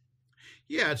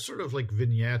 Yeah, it's sort of like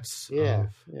vignettes of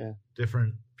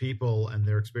different people and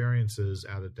their experiences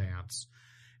at a dance,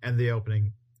 and the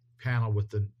opening panel with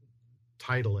the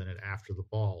title in it, After the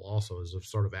Ball, also is a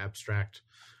sort of abstract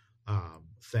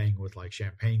thing with like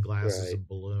champagne glasses and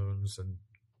balloons and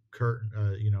curtain,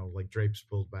 like drapes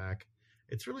pulled back.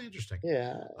 It's really interesting.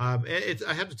 Yeah. I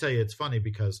have to tell you, it's funny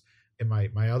because in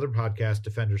my other podcast,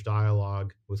 Defenders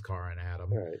Dialogue with Cara and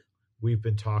Adam, we've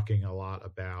been talking a lot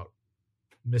about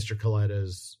Mr.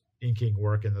 Coletta's inking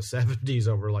work in the 70s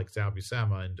over like Sal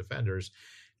Buscema and Defenders,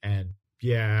 and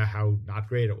how not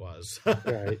great it was.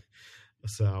 Right.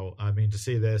 So, I mean, to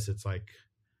see this, it's like,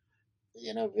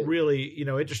 really,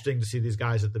 interesting to see these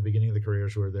guys at the beginning of the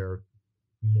careers where they're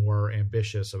more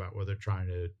ambitious about what they're trying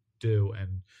to do.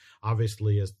 And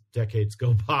obviously, as decades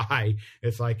go by,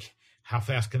 it's like, how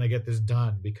fast can I get this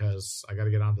done? Because I got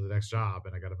to get on to the next job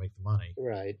and I got to make the money.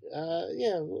 Right.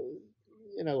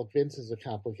 Vince is a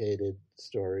complicated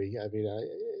story. I mean,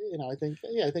 I think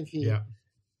he,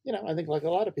 I think like a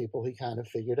lot of people, he kind of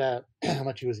figured out how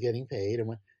much he was getting paid. And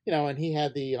when, and he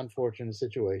had the unfortunate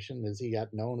situation is he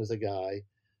got known as a guy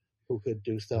who could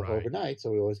do stuff overnight. So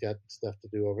we always got stuff to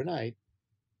do overnight.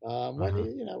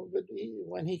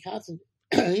 When he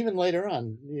even later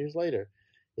on, years later,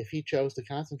 if he chose to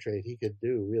concentrate, he could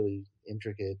do really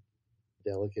intricate,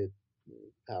 delicate,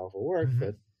 powerful work. Mm-hmm.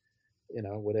 But,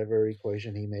 whatever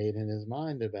equation he made in his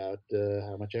mind about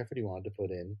how much effort he wanted to put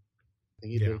in, I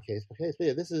think he did it case by case.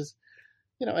 But this is,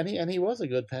 and he was a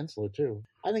good penciler too.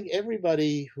 I think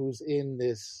everybody who's in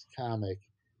this comic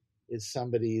is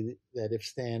somebody that if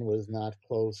Stan was not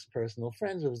close personal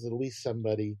friends, it was at least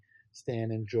somebody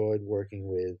Stan enjoyed working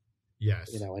with.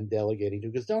 Yes. And delegating to.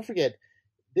 Because don't forget,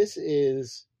 this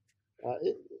is.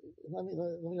 Let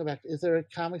me go back. Is there a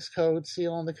Comics Code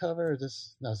seal on the cover?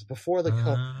 It's before the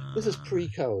code. This is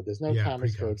pre-code. There's no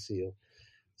Comics Code seal.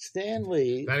 Stan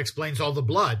Lee. That explains all the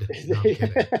blood. No, I'm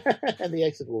kidding. And the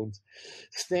exit wounds.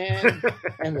 Stan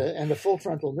and the full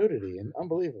frontal nudity, and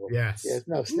unbelievable. Yes.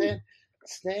 No,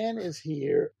 Stan is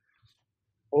here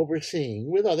overseeing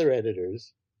with other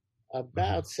editors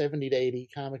about 70 to 80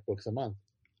 comic books a month.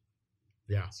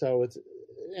 Yeah. So it's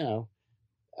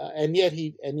and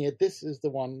yet this is the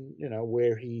one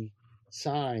where he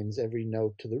signs every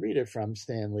note to the reader from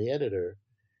Stan Lee, editor.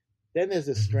 Then there's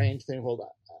this strange thing called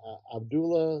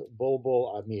Abdullah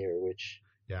Bulbul Amir, which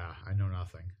I know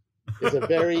nothing. is a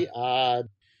very odd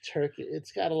Turkey.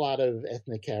 It's got a lot of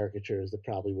ethnic caricatures that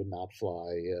probably would not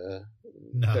fly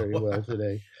very well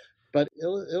today. But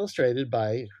illustrated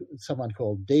by someone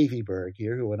called Davy Berg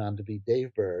here, who went on to be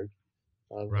Dave Berg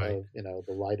of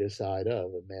the lighter side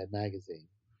of a Mad Magazine.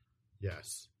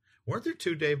 Yes. Weren't there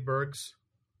two Dave Bergs?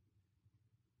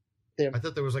 I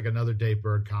thought there was like another Dave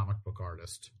Berg comic book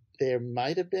artist. There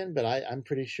might have been, but I'm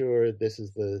pretty sure this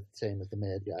is the same as the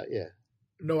Mad guy. Yeah.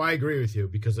 No, I agree with you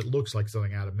because it looks like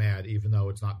something out of Mad, even though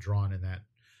it's not drawn in that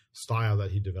style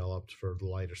that he developed for the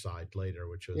lighter side later,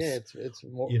 which was it's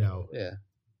more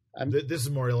this is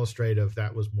more illustrative.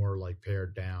 That was more like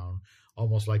pared down,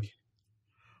 almost like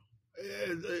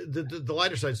the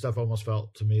lighter side stuff almost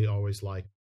felt to me always like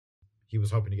he was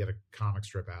hoping to get a comic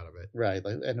strip out of it. Right.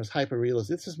 And it was hyper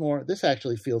realistic. This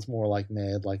actually feels more like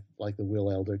Mad, like the Will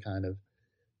Elder kind of.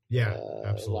 Yeah,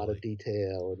 absolutely. A lot of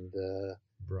detail and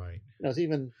right. It's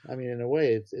even, I mean, in a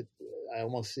way I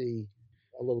almost see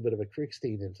a little bit of a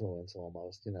Kriegstein influence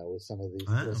almost, with some of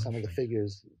some of the interesting.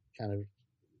 figures kind of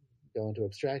go into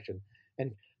abstraction.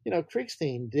 And,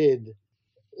 Kriegstein did,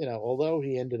 although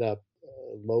he ended up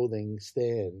loathing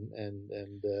Stan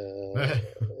and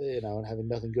having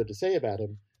nothing good to say about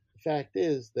him, the fact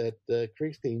is that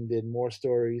Kriegstein did more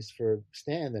stories for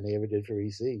Stan than he ever did for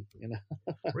EC,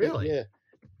 Really? Yeah.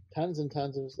 Tons and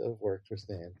tons of work for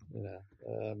Stan,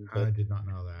 I did not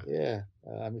know that. Yeah.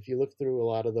 If you look through a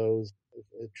lot of those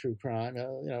true crime,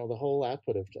 the whole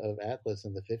output of Atlas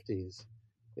in the 50s,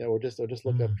 or just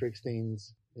look up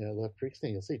Kriegstein's, look up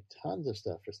Kriegstein, you'll see tons of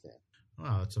stuff for Stan.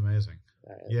 Wow, that's amazing.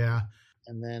 Yeah.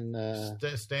 And then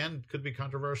Stan could be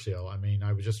controversial. I mean,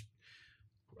 I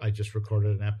just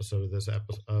recorded an episode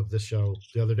of this show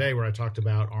the other day where I talked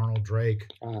about Arnold Drake.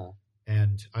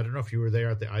 And I don't know if you were there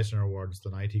at the Eisner Awards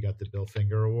the night he got the Bill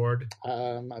Finger Award.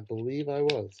 I believe I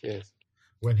was, yes.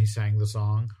 When he sang the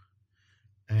song.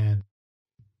 And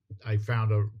I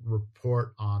found a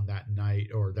report on that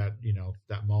night, or that,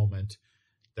 that moment,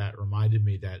 that reminded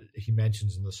me that he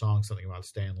mentions in the song something about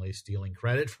Stan Lee stealing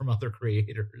credit from other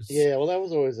creators. Yeah, well, that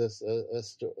was always a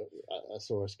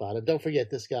sore spot. And don't forget,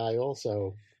 this guy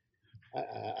also,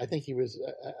 I think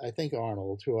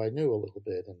Arnold, who I knew a little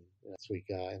bit, and sweet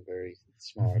guy and very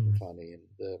smart and funny,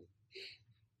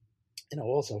 and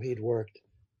also he'd worked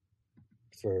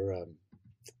for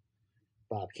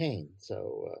Bob Kane,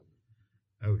 so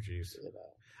oh geez,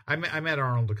 I met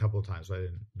Arnold a couple of times, but I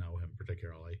didn't know him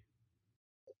particularly.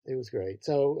 It was great.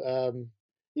 So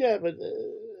yeah, but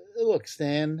look,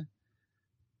 Stan.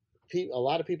 A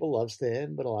lot of people love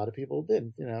Stan, but a lot of people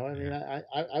didn't. I mean,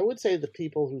 I would say the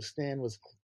people who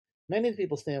many of the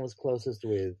people Stan was closest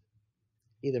with,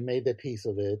 either made their piece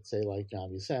of it, say like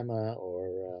John Buscema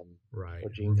or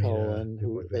Gene Colan,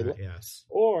 yes,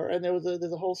 and there's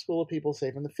a whole school of people,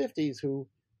 say from the 50s, who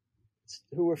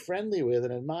were friendly with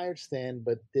and admired Stan,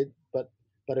 but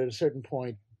at a certain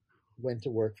point went to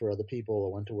work for other people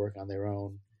or went to work on their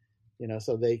own,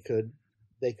 so they could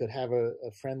have a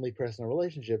friendly personal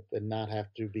relationship and not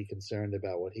have to be concerned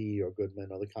about what he or Goodman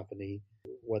or the company,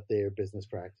 what their business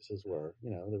practices were.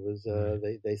 There was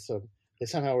they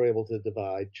somehow were able to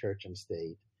divide church and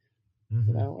state.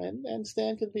 And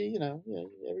Stan could be,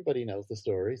 everybody knows the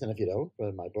stories, and if you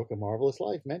don't, my book, A Marvelous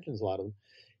Life, mentions a lot of them.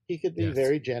 He could be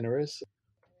very generous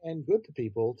and good to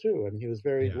people too. I mean, he was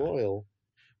very loyal.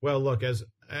 Well, look, as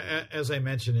I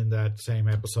mentioned in that same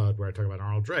episode where I talk about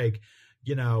Arnold Drake,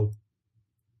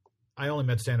 I only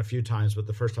met Stan a few times, but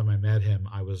the first time I met him,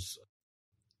 I was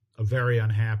a very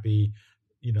unhappy,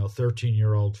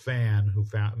 13-year-old fan who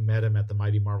met him at the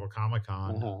Mighty Marvel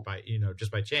Comic-Con by,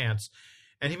 just by chance.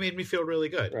 And he made me feel really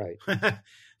good. Right.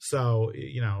 So,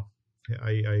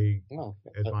 I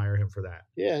admire him for that.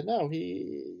 Yeah, no,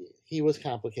 he was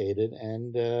complicated.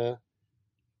 And, as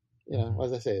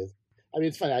I say, I mean,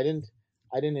 it's funny. I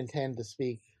didn't intend to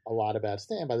speak a lot about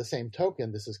Stan. By the same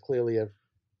token, this is clearly a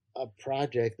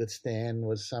project that Stan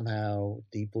was somehow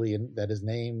deeply in, that his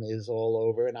name is all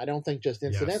over. And I don't think just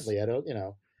incidentally. Yes. I don't,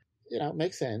 it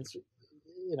makes sense.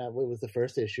 It was the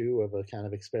first issue of a kind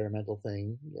of experimental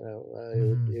thing.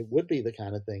 It would be the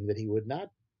kind of thing that he would not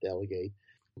delegate.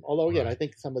 Although, again, I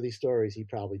think some of these stories he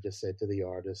probably just said to the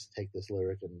artist, take this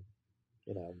lyric and,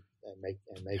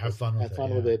 and have fun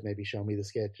with it. Maybe show me the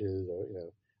sketches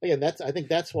or, again, I think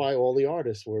that's why all the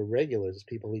artists were regulars,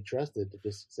 people he trusted to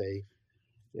just say,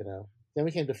 Then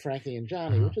we came to Frankie and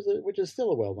Johnny, which is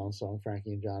still a well-known song.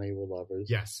 Frankie and Johnny were lovers.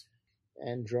 Yes.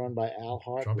 And drawn by Al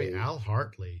Hartley. Drawn by Al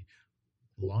Hartley.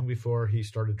 Long before he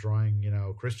started drawing,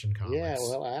 Christian comics. Yeah,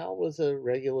 well, Al was a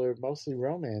regular, mostly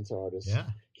romance artist. Yeah.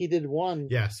 He did one.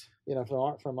 Yes.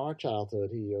 From our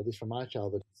childhood, or at least from my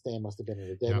childhood, Stan must have been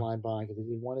in a Deadline bond because he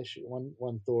did one issue,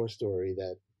 one Thor story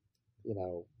that,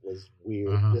 was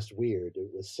weird, just weird. It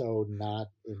was so not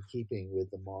in keeping with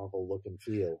the Marvel look and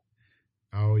feel.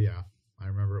 Oh yeah, I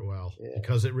remember it well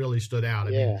because it really stood out.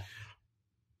 I mean,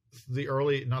 the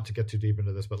early, not to get too deep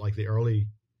into this, but like the early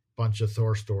bunch of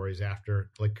Thor stories after,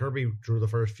 like Kirby drew the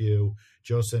first few,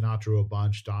 Joe Sinnott drew a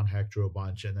bunch, Don Heck drew a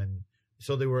bunch, and then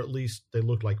so they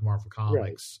looked like Marvel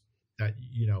Comics that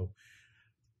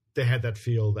they had that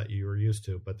feel that you were used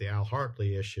to. But the Al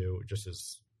Hartley issue just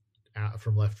is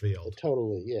from left field.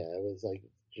 Totally, yeah, it was like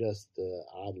just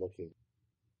odd looking.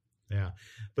 Yeah,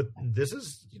 but this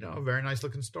is a very nice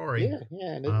looking story.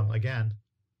 Yeah. Again,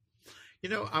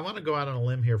 I want to go out on a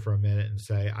limb here for a minute and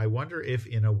say I wonder if,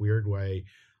 in a weird way,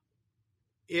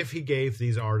 if he gave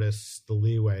these artists the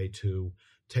leeway to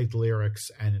take the lyrics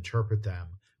and interpret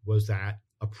them, was that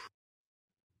a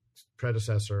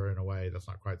predecessor, in a way, that's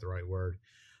not quite the right word,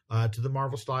 to the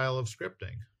Marvel style of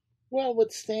scripting? Well,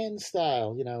 with Stan's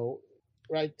style,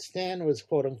 right. Stan was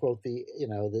quote unquote the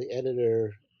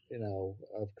editor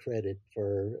of credit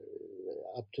for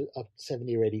up to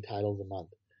 70 or 80 titles a month.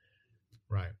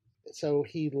 Right. So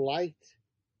he liked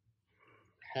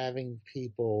having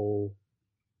people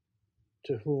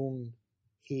to whom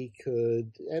he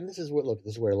could, and this is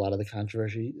where a lot of the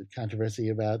controversy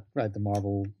about the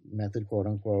Marvel method, quote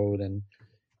unquote, and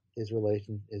his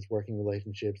working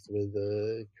relationships with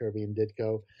Kirby and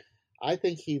Ditko. I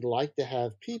think he'd like to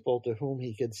have people to whom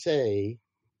he could say,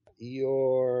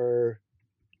 you're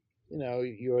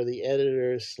the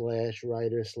editor /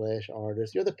 writer /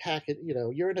 artist. You're the packet.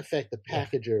 You're in effect the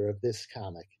packager of this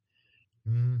comic.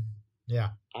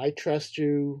 Yeah. I trust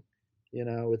you.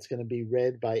 It's going to be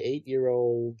read by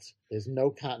 8-year-olds. There's no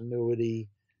continuity.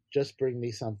 Just bring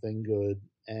me something good.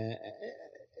 And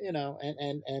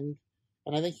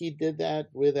I think he did that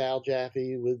with Al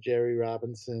Jaffe, with Jerry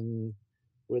Robinson,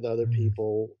 with other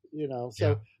people.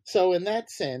 So in that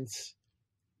sense,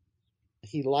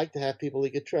 he liked to have people he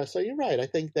could trust. So you're right. I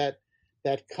think that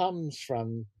comes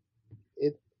from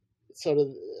it. Sort of.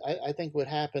 I think what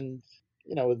happened,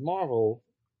 with Marvel.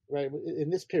 Right, in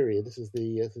this period, this is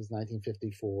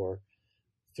 1954.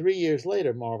 3 years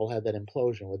later, Marvel had that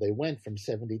implosion where they went from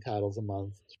 70 titles a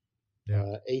month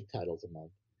to 8 titles a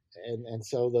month, and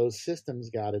so those systems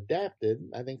got adapted.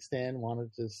 I think Stan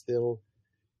wanted to still,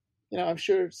 I'm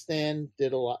sure Stan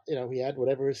did a lot. He had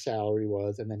whatever his salary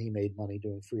was, and then he made money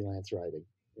doing freelance writing.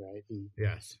 Right?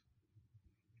 Yes.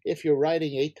 If you're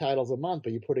writing 8 titles a month,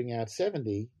 but you're putting out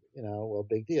 70, well,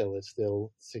 big deal. It's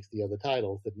still 60 other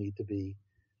titles that need to be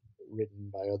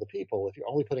written by other people. If you're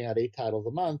only putting out 8 titles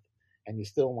a month and you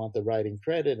still want the writing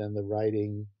credit and the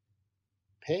writing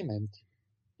payment,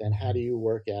 then how do you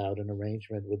work out an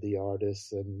arrangement with the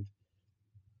artists? And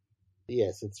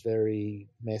yes, it's very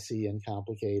messy and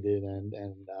complicated, and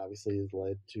obviously has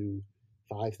led to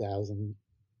 5,000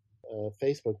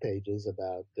 Facebook pages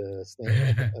about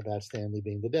Stanley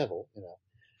being the devil.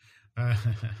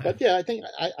 But yeah,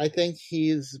 I think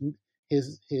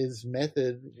his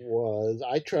method was,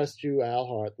 I trust you, Al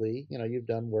Hartley. You've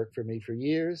done work for me for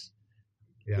years.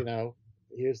 Yeah.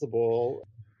 Here's the ball.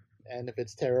 And if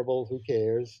it's terrible, who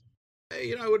cares?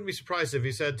 I wouldn't be surprised if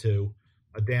he said to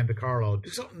Dan DeCarlo, do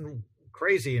something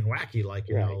crazy and wacky like,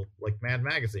 like Mad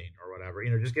Magazine or whatever.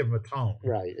 Just give him a tone.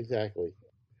 Right, exactly.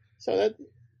 So that,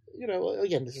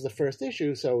 again, this is the first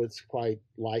issue, so it's quite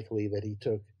likely that he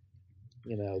took,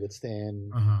 that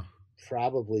Stan...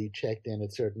 probably checked in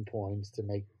at certain points to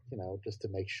make, just to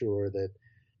make sure that,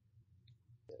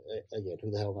 again,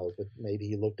 who the hell knows, but maybe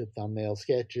he looked at thumbnail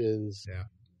sketches. Yeah.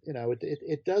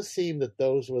 It does seem that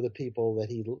those were the people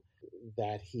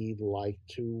that he liked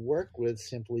to work with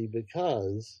simply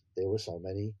because there were so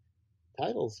many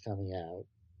titles coming out.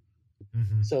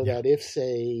 Mm-hmm. So that if,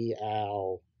 say,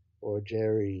 Al or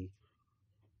Jerry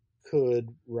could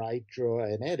write, draw,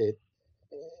 and edit,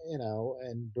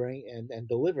 and bring and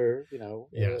deliver,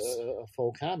 yes. a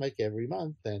full comic every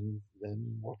month, then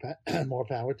more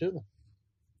power to them.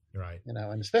 Right.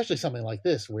 And especially something like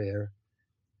this where,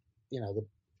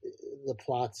 the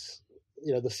plots,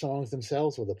 the songs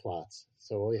themselves were the plots.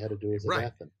 So all you had to do was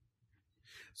adapt them.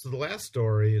 So the last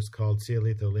story is called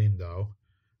Cielito Lindo.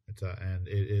 And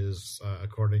it is,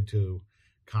 according to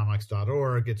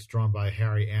comics.org, it's drawn by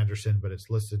Harry Anderson, but it's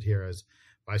listed here as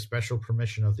by special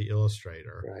permission of the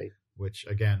illustrator, right? Which,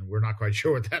 again, we're not quite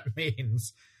sure what that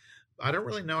means. I don't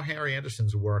really know Harry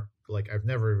Anderson's work. Like, I've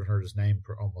never even heard his name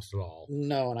almost at all.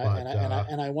 No, and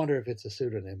I wonder if it's a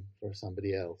pseudonym for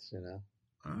somebody else. Oh,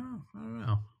 I don't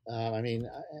know.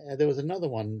 There was another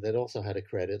one that also had a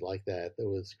credit like that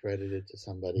was credited to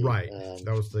somebody. Right.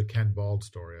 That was the Ken Bald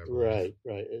story. Right.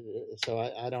 So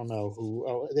I don't know who.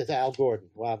 Oh, there's Al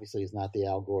Gordon. Well, obviously, he's not the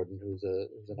Al Gordon who's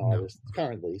an artist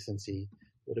currently, since he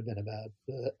would have been about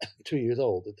 2 years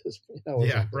old at this point.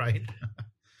 Yeah, right.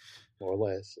 More or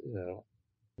less,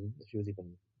 if he was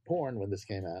even born when this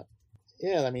came out.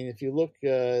 Yeah, if you look,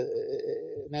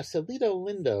 now Cielito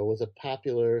Lindo was a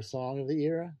popular song of the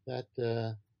era. That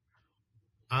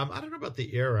I don't know about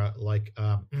the era. Like,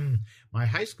 my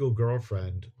high school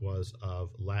girlfriend was of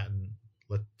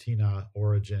Latina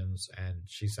origins, and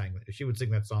she would sing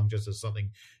that song just as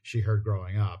something she heard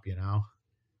growing up.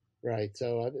 Right.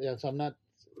 So I'm not.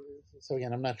 So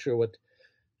again, I'm not sure what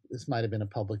this might have been a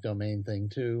public domain thing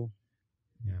too.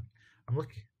 Yeah, I'm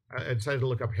looking. I decided to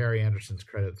look up Harry Anderson's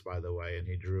credits, by the way, and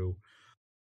he drew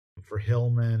for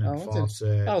Hillman and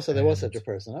Fawcett. So there was such a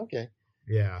person. Okay.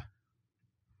 Yeah,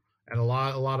 and a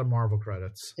lot of Marvel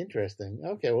credits. Interesting.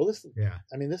 Okay, well this. Yeah.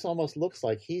 This almost looks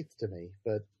like Heath to me,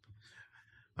 but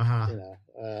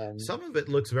some of it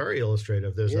looks very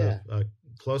illustrative. There's a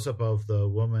close up of the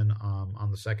woman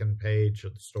on the second page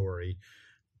of the story.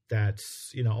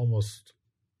 That's, almost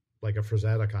like a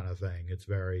Frazetta kind of thing. It's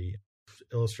very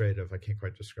illustrative. I can't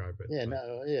quite describe it.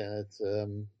 Yeah,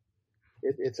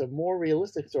 it's a more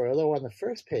realistic story. Although on the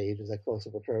first page is a close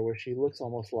up of her where she looks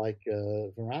almost like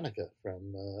Veronica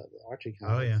from Archie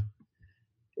comics. Oh yeah,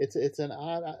 it's an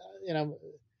odd,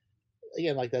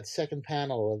 again, like that second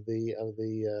panel of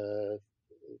the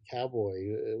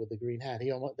cowboy with the green hat.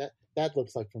 He almost that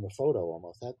looks like from a photo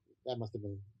almost. That must have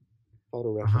been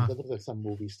photo reference. That looks like some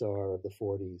movie star of the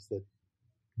 40s.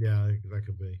 Yeah, that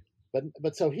could be.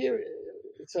 But so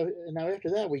now after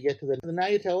that we get to the Now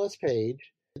You Tell Us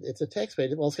page. It's a text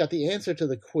page. Well, it's got the answer to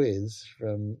the quiz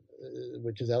from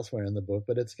which is elsewhere in the book,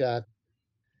 but it's got,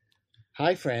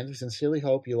 "Hi friends, we sincerely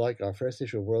hope you like our first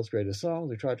issue of World's Greatest Songs.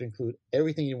 We try to include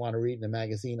everything you want to read in a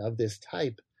magazine of this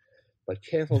type, but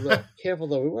careful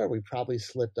though we were, we probably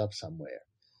slipped up somewhere.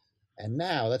 And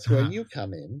now that's where you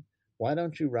come in. Why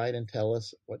don't you write and tell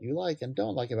us what you like and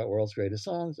don't like about World's Greatest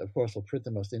Songs? Of course, we'll print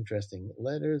the most interesting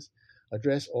letters.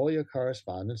 Address all your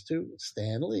correspondence to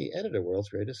Stan Lee, editor, World's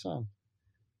Greatest Song."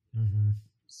 Mm-hmm.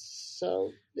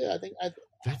 So yeah, I think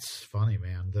that's funny,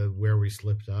 man. Where we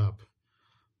slipped up.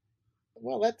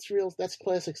 Well, that's real. That's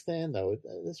classic Stan, though.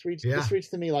 This reads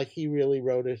to me like he really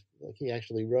wrote it. Like he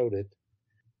actually wrote it.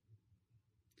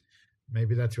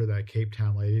 Maybe that's where that Cape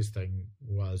Town Ladies thing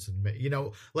was, and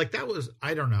like that was.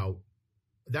 I don't know.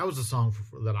 That was a song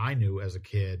that I knew as a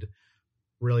kid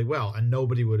really well, and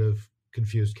nobody would have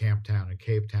confused Camp Town and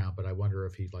Cape Town. But I wonder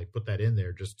if he put that in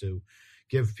there just to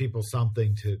give people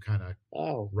something to kind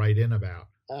of write in about.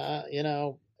 I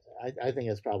think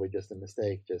it's probably just a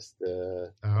mistake, just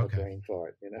a brain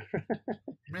fart.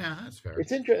 Yeah, that's fair.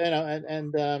 It's interesting,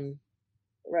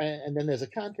 right. And then there's a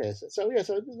contest. So yeah,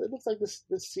 so it looks like this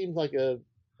seems like a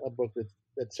book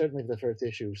that certainly for the first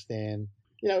issue, Stan.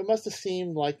 It must have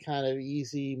seemed like kind of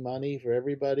easy money for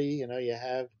everybody. You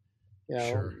have,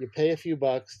 sure. You pay a few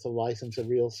bucks to license a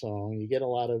real song. You get a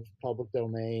lot of public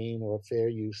domain or fair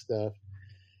use stuff.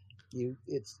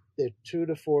 They're 2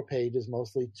 to 4 pages,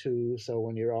 mostly 2. So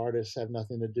when your artists have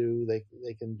nothing to do,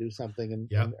 they can do something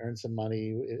and earn some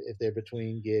money if they're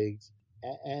between gigs.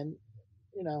 And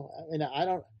I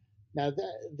don't. Now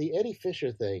the Eddie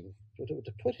Fisher thing,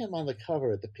 to put him on the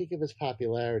cover at the peak of his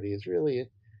popularity is really.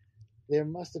 There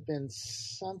must have been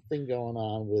something going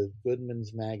on with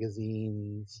Goodman's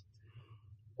magazines.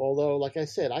 Although, like I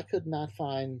said, I could not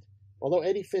find. Although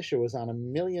Eddie Fisher was on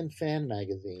 1 million fan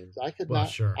magazines, I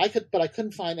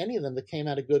couldn't find any of them that came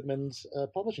out of Goodman's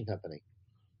publishing company.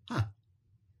 Huh.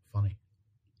 Funny.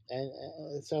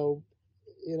 And so,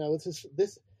 it's just,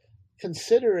 this.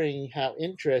 Considering how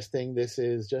interesting this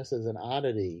is, just as an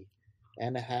oddity,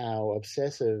 and how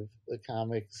obsessive the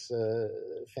comics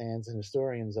fans and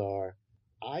historians are,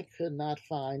 I could not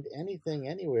find anything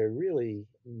anywhere really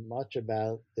much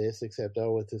about this except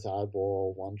it's this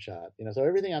oddball one shot. So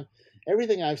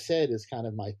everything I've said is kind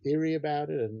of my theory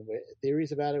about it and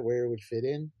theories about it, where it would fit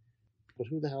in. But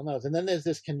who the hell knows? And then there's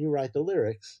this "Can you write the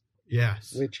lyrics?"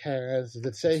 Yes. Which does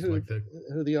it say who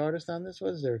the artist on this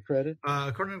was? Is there a credit?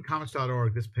 According to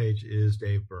comics.org, this page is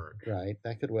Dave Berg. Right,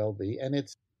 that could well be, and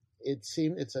it's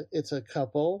a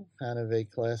couple, kind of a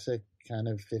classic kind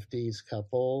of 50s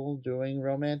couple doing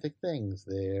romantic things.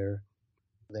 They're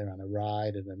on a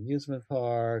ride at an amusement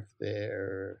park.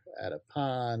 They're at a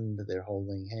pond. They're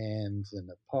holding hands in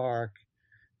a park.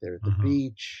 They're at the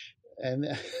beach,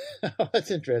 and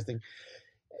that's interesting.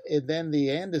 Then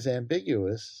the end is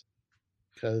ambiguous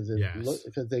because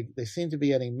they seem to be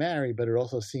getting married, but it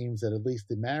also seems that at least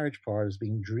the marriage part is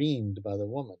being dreamed by the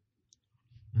woman.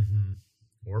 Mm-hmm.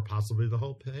 Or possibly the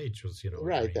whole page was,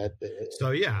 right. So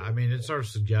yeah, I mean, it's sort of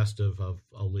suggestive of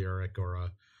a lyric or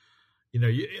a,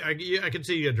 I can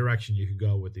see a direction you could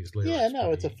go with these lyrics. Yeah,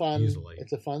 no, it's a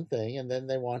fun thing, and then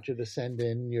they want you to send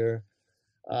in your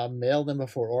mail them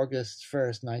before August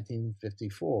 1st,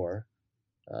 1954.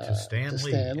 To Stan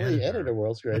Lee, editor,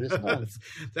 World's Greatest Songs.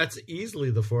 That's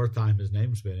easily the 4th time his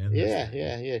name's been in.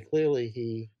 Yeah. Clearly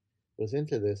he was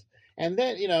into this, and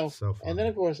then and then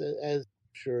of course, as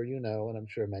sure you know, and I'm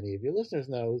sure many of your listeners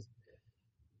knows,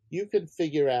 you can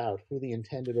figure out who the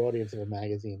intended audience of a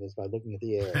magazine is by looking at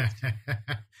the ads.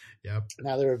 Yep.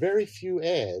 Now there are very few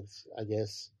ads, I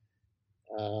guess,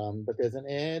 but there's an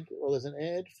ad. Well, there's an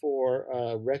ad for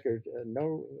a record,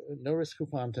 no risk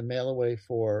coupon to mail away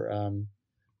for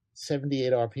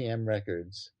 78 RPM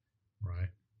records. Right.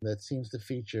 That seems to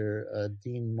feature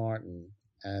Dean Martin,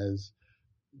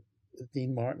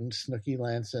 Snooky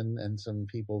Lanson, and some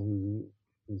people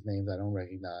whose names I don't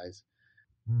recognize.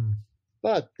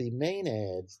 But the main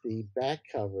ads, the back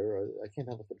cover, or I can't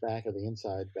tell if the back or the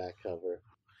inside back cover,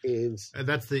 is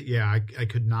That's I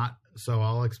could not. So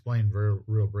I'll explain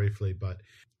real briefly. But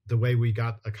the way we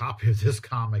got a copy of this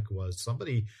comic was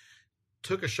somebody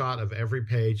took a shot of every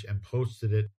page and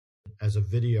posted it as a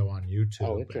video on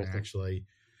YouTube, and actually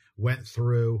went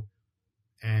through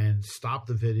and stopped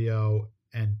the video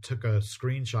and took a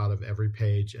screenshot of every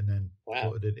page and then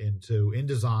put it into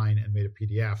InDesign and made a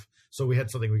PDF. So we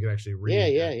had something we could actually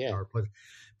read. Yeah.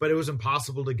 But it was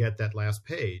impossible to get that last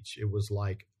page. It was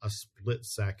like a split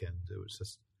second. It was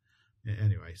just,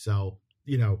 anyway. So,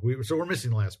 we're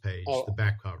missing the last page, the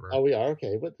back cover. Oh, we are.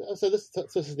 Okay. But so this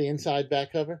is the inside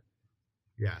back cover.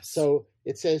 Yes. So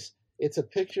it says it's a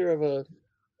picture of of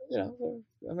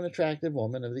an attractive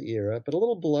woman of the era, but a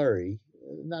little blurry.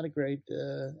 Not a great.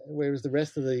 Whereas the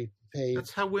rest of the page.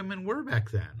 That's how women were back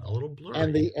then. A little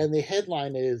blurry. And the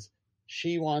headline is,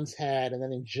 "She once had," and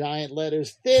then in giant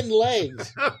letters, "thin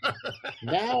legs.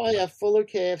 Now I have fuller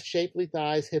calves, shapely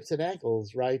thighs, hips, and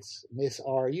ankles," writes Miss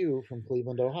R.U. from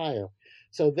Cleveland, Ohio.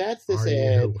 So that's this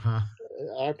ad. Huh?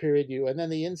 R.U. And then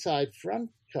the inside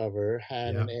front cover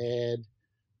had an ad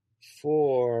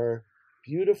for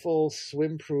beautiful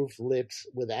swim-proof lips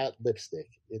without lipstick.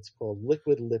 It's called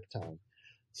Liquid Lip Tone.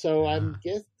 So I'm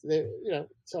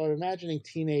imagining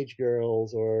teenage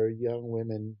girls or young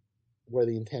women were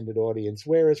the intended audience.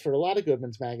 Whereas for a lot of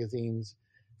Goodman's magazines,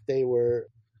 they were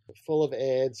full of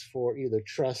ads for either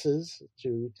trusses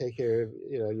to take care of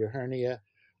your hernia,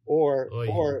 or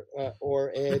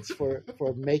ads for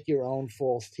make your own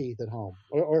false teeth at home,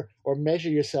 or measure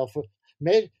yourself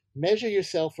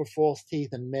for false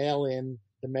teeth and mail in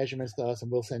the measurements to us,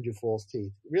 and we'll send you false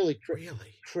teeth. Really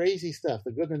crazy stuff.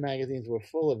 The Goodman magazines were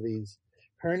full of these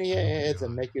hernia ads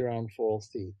and make your own false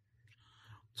teeth.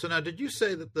 So now, did you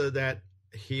say that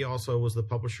he also was the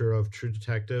publisher of True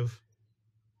Detective?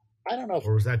 I don't know,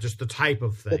 or was that just the type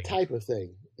of thing? The type of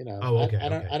thing, Oh, okay.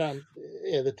 I don't.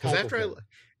 Yeah, the type. Because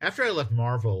after I left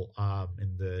Marvel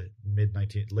in the late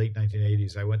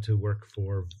 1980s, I went to work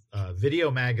for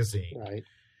Video Magazine, right?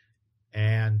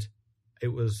 And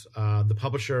it was the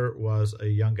publisher was a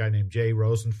young guy named Jay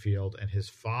Rosenfield, and his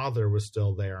father was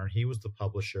still there, and he was the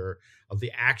publisher of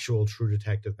the actual True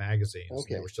Detective magazines.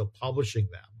 Okay. They were still publishing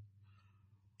them,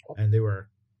 and they were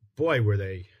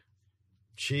they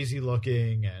cheesy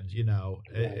looking, and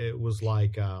it was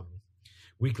like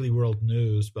Weekly World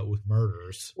News but with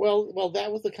murders. Well,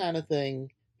 that was the kind of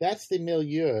thing. That's the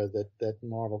milieu that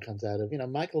Marvel comes out of.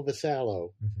 Michael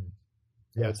Vasallo,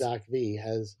 yes. Doc V,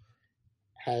 has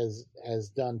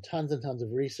done tons and tons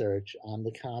of research on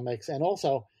the comics, and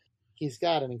also he's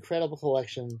got an incredible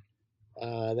collection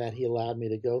that he allowed me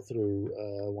to go through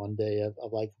one day of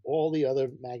like all the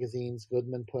other magazines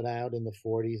Goodman put out in the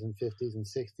 40s and 50s and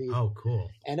 60s. Oh, cool.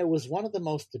 And it was one of the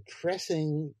most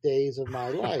depressing days of my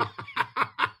life.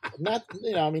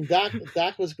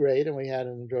 Doc was great, and we had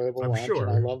an enjoyable lunch, sure.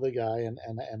 and I love the guy, and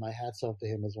my hat's off to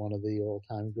him as one of the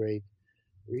all-time great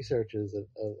researchers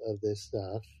of this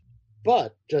stuff.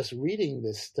 But just reading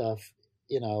this stuff,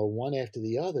 one after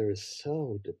the other is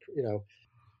so,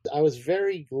 I was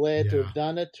very glad to have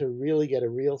done it, to really get a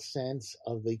real sense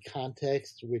of the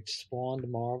context which spawned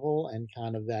Marvel and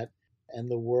kind of that, and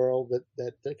the world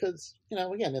that because,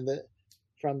 again,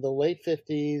 from the late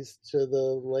 50s to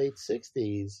the late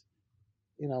 60s,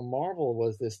 Marvel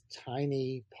was this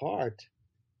tiny part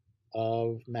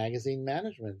of magazine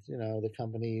management, the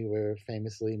company where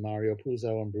famously Mario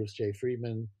Puzo and Bruce J.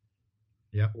 Friedman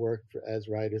worked as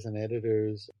writers and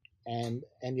editors, and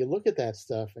you look at that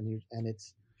stuff and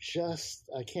it's just,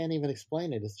 I can't even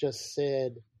explain it. It's just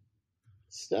sad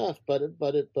stuff, but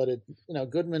it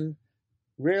Goodman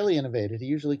rarely innovated. He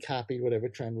usually copied whatever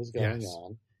trend was going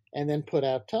on and then put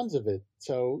out tons of it.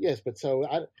 So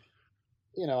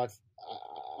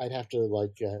I'd have to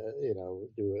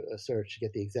do a search to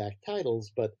get the exact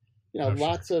titles, but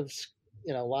lots of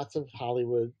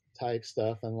Hollywood type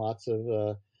stuff, and lots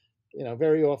of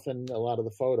very often a lot of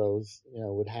the photos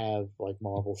would have like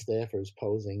Marvel staffers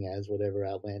posing as whatever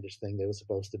outlandish thing they were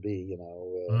supposed to be,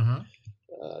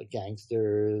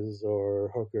 gangsters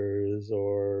or hookers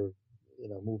or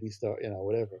movie star,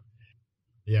 whatever.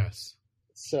 Yes.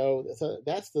 So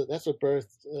that's what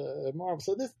birthed Marvel.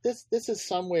 So this is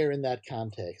somewhere in that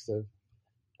context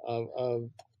of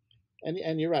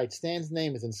and you're right. Stan's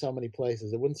name is in so many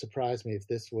places. It wouldn't surprise me if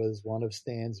this was one of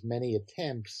Stan's many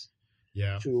attempts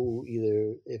to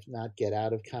either, if not get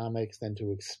out of comics, then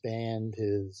to expand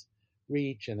his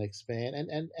reach and expand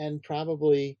and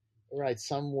probably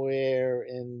somewhere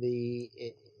in the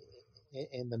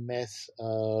mess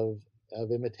of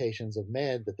imitations of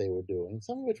Mad that they were doing,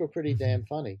 some of which were pretty damn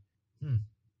funny.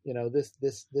 You know,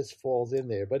 this falls in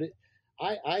there. But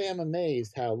I am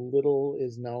amazed how little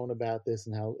is known about this,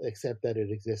 and how, except that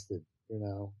it existed. You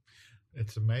know,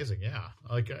 it's amazing. Yeah,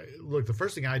 like look, the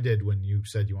first thing I did when you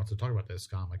said you wanted to talk about this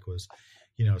comic was,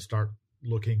 you know, start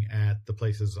looking at the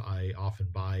places I often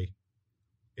buy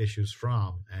issues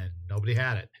from, and nobody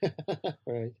had it.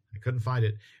 Right. I couldn't find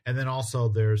it. And then also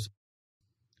there's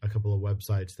a couple of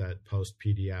websites that post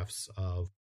PDFs of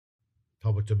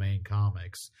public domain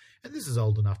comics, and this is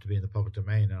old enough to be in the public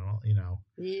domain. I don't, you know,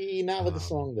 not with the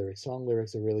song lyrics. Song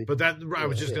lyrics are really. But that I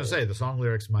was just going to say the song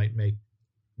lyrics might make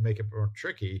it more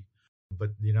tricky,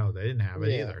 but you know they didn't have it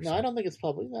either. No, so. I don't think it's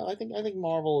public. No, I think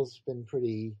Marvel has been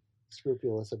pretty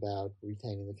scrupulous about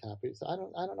retaining the copy. So I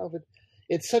don't know if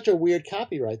it's such a weird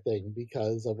copyright thing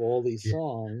because of all these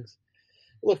songs.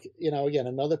 Look, you know, again,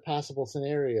 another possible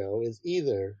scenario is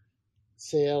either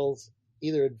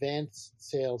advanced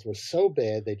sales were so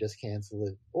bad they just canceled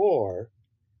it, or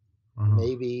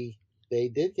maybe they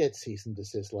did get cease and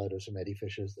desist letters from Eddie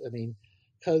Fisher's. I mean,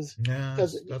 because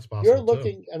that's possible. You're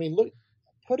looking. Too. I mean, look,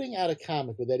 putting out a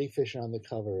comic with Eddie Fisher on the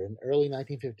cover in early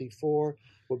 1954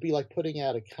 would be like putting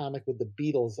out a comic with the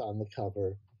Beatles on the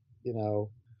cover. You know,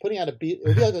 it would be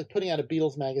like putting out a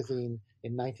Beatles magazine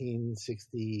in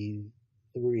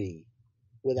 1963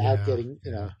 without getting,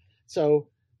 you know. So,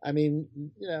 I mean,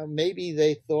 you know, maybe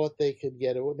they thought they could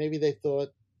get it. Maybe they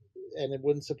thought, and it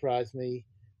wouldn't surprise me,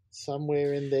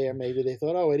 somewhere in there, maybe they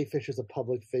thought, oh, Eddie Fisher's a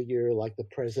public figure like the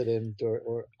president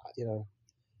or you know.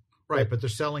 Right, but they're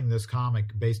selling this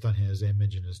comic based on his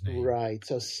image and his name. Right.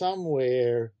 So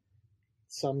somewhere,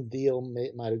 some deal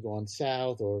might have gone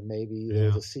south, or maybe there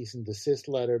was a cease and desist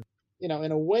letter. You know,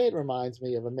 in a way, it reminds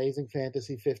me of Amazing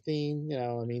Fantasy 15. You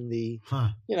know, I mean, you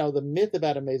know, the myth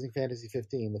about Amazing Fantasy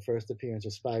 15, the first appearance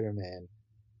of Spider-Man.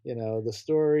 You know, the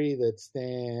story that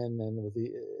Stan and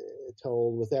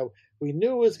told was that we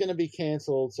knew it was going to be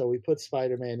canceled, so we put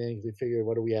Spider-Man in because we figured,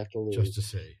 what do we have to lose? Just to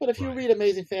see. But if you read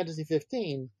Amazing Fantasy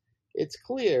 15, it's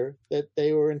clear that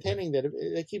they were intending that.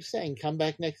 They keep saying, come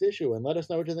back next issue and let us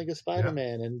know what you think of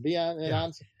Spider-Man and be on, and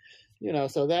on, you know,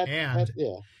 so that,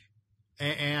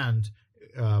 And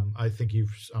I think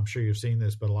I'm sure you've seen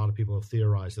this, but a lot of people have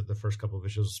theorized that the first couple of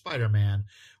issues of Spider-Man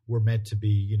were meant to be,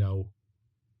 you know,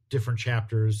 different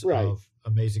chapters of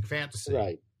Amazing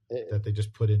Fantasy, that they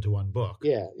just put into one book.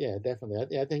 Yeah,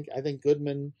 definitely. I think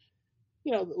Goodman,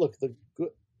 you know, look, the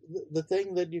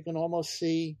thing that you can almost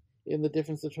see in the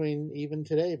difference even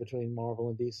today between Marvel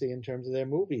and DC in terms of their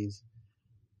movies,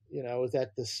 you know, is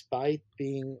that despite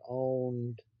being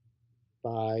owned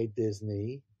by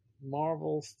Disney,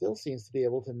 Marvel still seems to be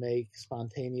able to make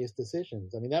spontaneous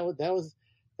decisions. I mean, that was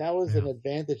an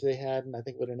advantage they had, and I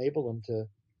think would enable them to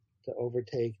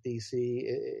overtake DC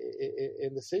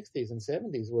in the 60s and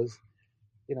 70s. Was,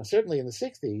 you know, certainly in the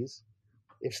 60s,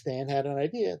 if Stan had an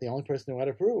idea, the only person who had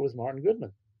to prove it was Martin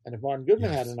Goodman. And if Martin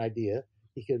Goodman had an idea,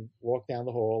 he could walk down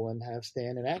the hall and have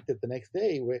Stan enact it the next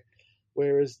day.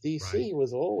 Whereas DC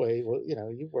was always, well, you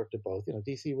know, you've worked at both. You know,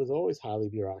 DC was always highly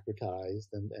bureaucratized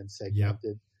and segmented.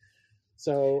 Yep.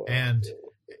 So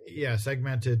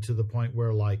segmented to the point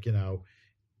where, like, you know,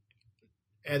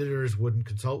 editors wouldn't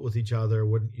consult with each other,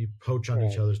 wouldn't poach on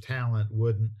each other's talent,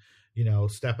 wouldn't, you know,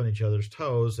 step on each other's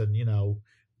toes, and, you know,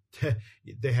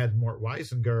 they had Mort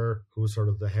Weisinger, who was sort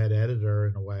of the head editor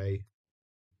in a way,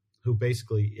 who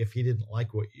basically, if he didn't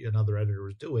like what another editor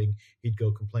was doing, he'd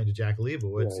go complain to Jack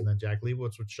Leibowitz, and then Jack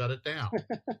Leibowitz would shut it down.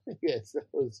 Yes, that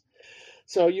was.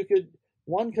 So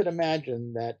one could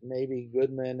imagine that maybe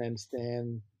Goodman and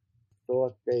Stan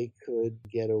thought they could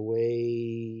get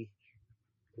away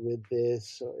with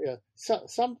this, or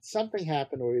something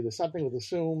happened, or either something was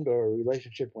assumed, or a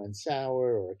relationship went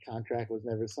sour, or a contract was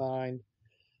never signed.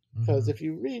 Because if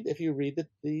you read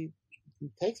the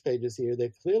text pages here,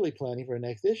 they're clearly planning for a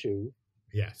next issue.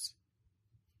 Yes,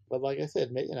 but like I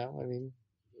said, you know, I mean,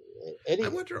 I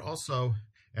wonder also,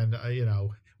 and you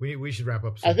know, we should wrap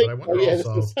up soon, but I wonder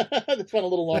also. This went a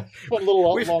little long. Went a little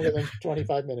longer than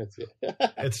 25 minutes.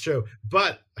 It's true,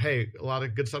 but hey, a lot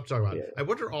of good stuff to talk about. I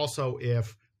wonder also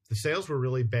if the sales were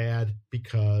really bad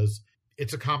because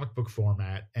it's a comic book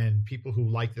format, and people who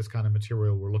like this kind of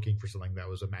material were looking for something that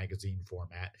was a magazine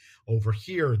format over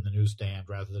here in the newsstand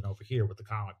rather than over here with the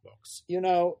comic books. You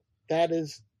know, that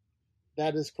is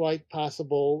quite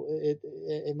possible.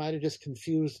 It might have just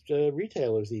confused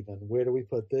retailers even. Where do we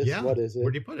put this? Yeah. What is it?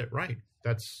 Where do you put it? Right.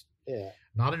 That's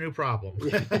not a new problem.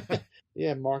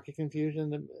 Market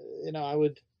confusion. You know,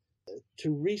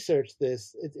 to research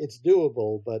this, it's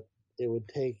doable, but it would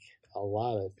take a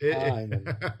lot of time. And,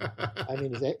 I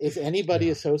mean, is anybody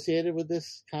associated with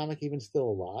this comic even still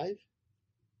alive?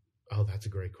 Oh, that's a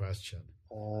great question.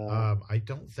 I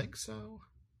don't think so.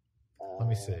 Let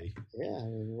me see. Yeah,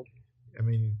 I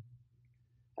mean,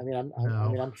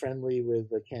 I'm friendly with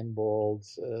the Ken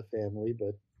Bald's family,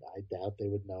 but I doubt they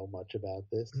would know much about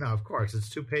this. No, of course, it's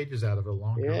 2 pages out of a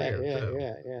long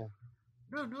career. Yeah.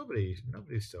 No, nobody's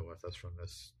still with us from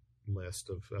this list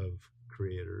of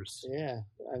creators. Yeah,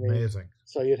 amazing.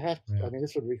 So you'd have to. Yeah.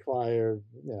 This would require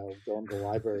going to the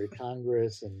Library of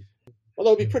Congress, and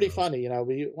although it'd be pretty funny, it'd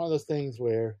be one of those things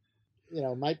where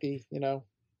might be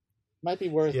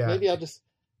worth. Yeah. Maybe I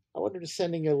wonder just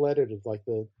sending a letter to like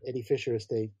the Eddie Fisher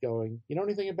estate, going, you know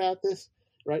anything about this,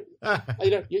 right?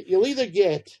 You'll either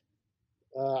get,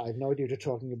 I have no idea what you're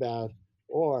talking about,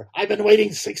 or I've been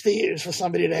waiting 60 years for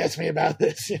somebody to ask me about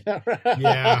this.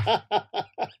 Yeah.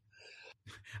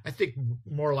 I think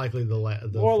more likely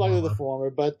the former,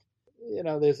 but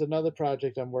there's another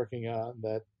project I'm working on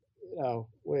that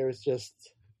where it's just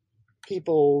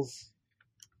people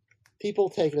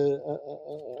take an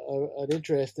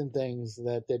interest in things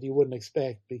that you wouldn't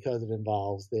expect because it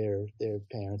involves their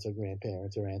parents or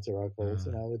grandparents or aunts or uncles.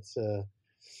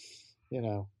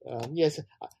 Yes.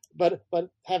 But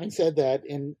having said that,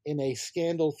 in a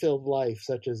scandal-filled life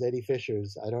such as Eddie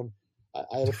Fisher's, I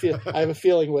have a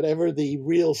feeling whatever the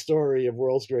real story of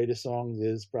World's Greatest Songs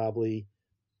is probably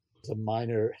a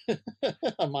minor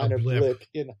blip.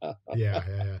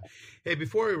 Yeah. Hey,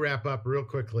 before we wrap up real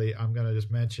quickly, I'm going to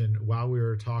just mention, while we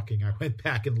were talking, I went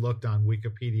back and looked on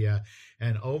Wikipedia,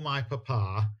 and Oh My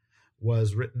Papa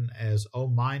was written as Oh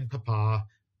Mein Papa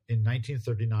in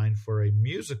 1939 for a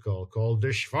musical called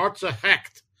Der Schwarze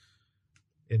Hecht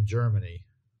in Germany.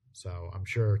 So I'm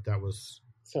sure that was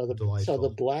delightful. So the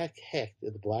Black Hecht,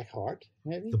 the Black Heart,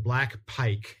 maybe? The Black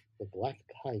Pike. The Black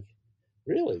Pike.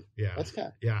 Really? Yeah. That's kind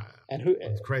of, yeah. And who?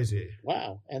 It's crazy.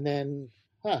 Wow. And then,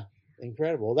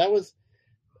 incredible. That was,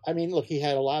 look, he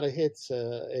had a lot of hits,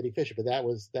 Eddie Fisher, but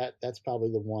that's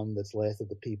probably the one that's lasted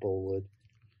the people would.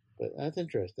 But that's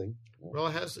interesting. Well,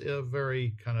 it has a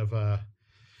very kind of a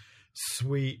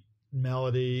sweet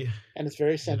melody, and it's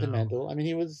very sentimental.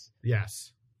 He was.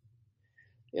 Yes.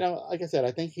 Like I said,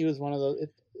 I think he was one of those.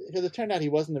 Because it turned out he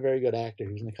wasn't a very good actor.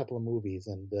 He was in a couple of movies,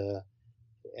 and that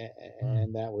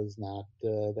was not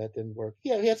that didn't work.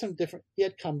 Yeah, he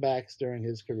had comebacks during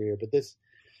his career, but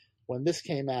when this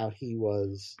came out, he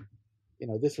was,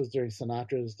 this was during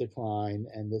Sinatra's decline,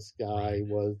 and this guy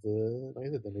was the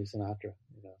new Sinatra.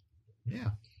 Yeah.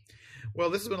 Well,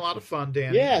 this has been a lot of fun,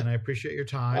 Danny, and I appreciate your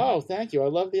time. Oh, thank you. I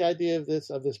love the idea of this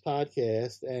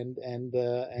podcast, and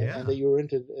that you were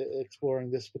into exploring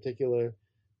this particular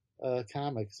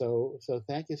comic. So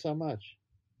thank you so much.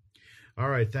 All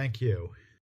right, thank you.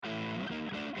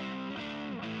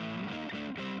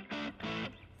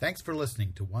 Thanks for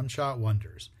listening to One Shot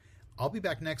Wonders. I'll be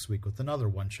back next week with another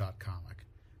one-shot comic.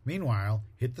 Meanwhile,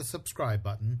 hit the subscribe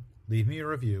button, leave me a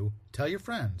review, tell your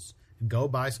friends, and go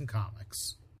buy some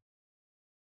comics.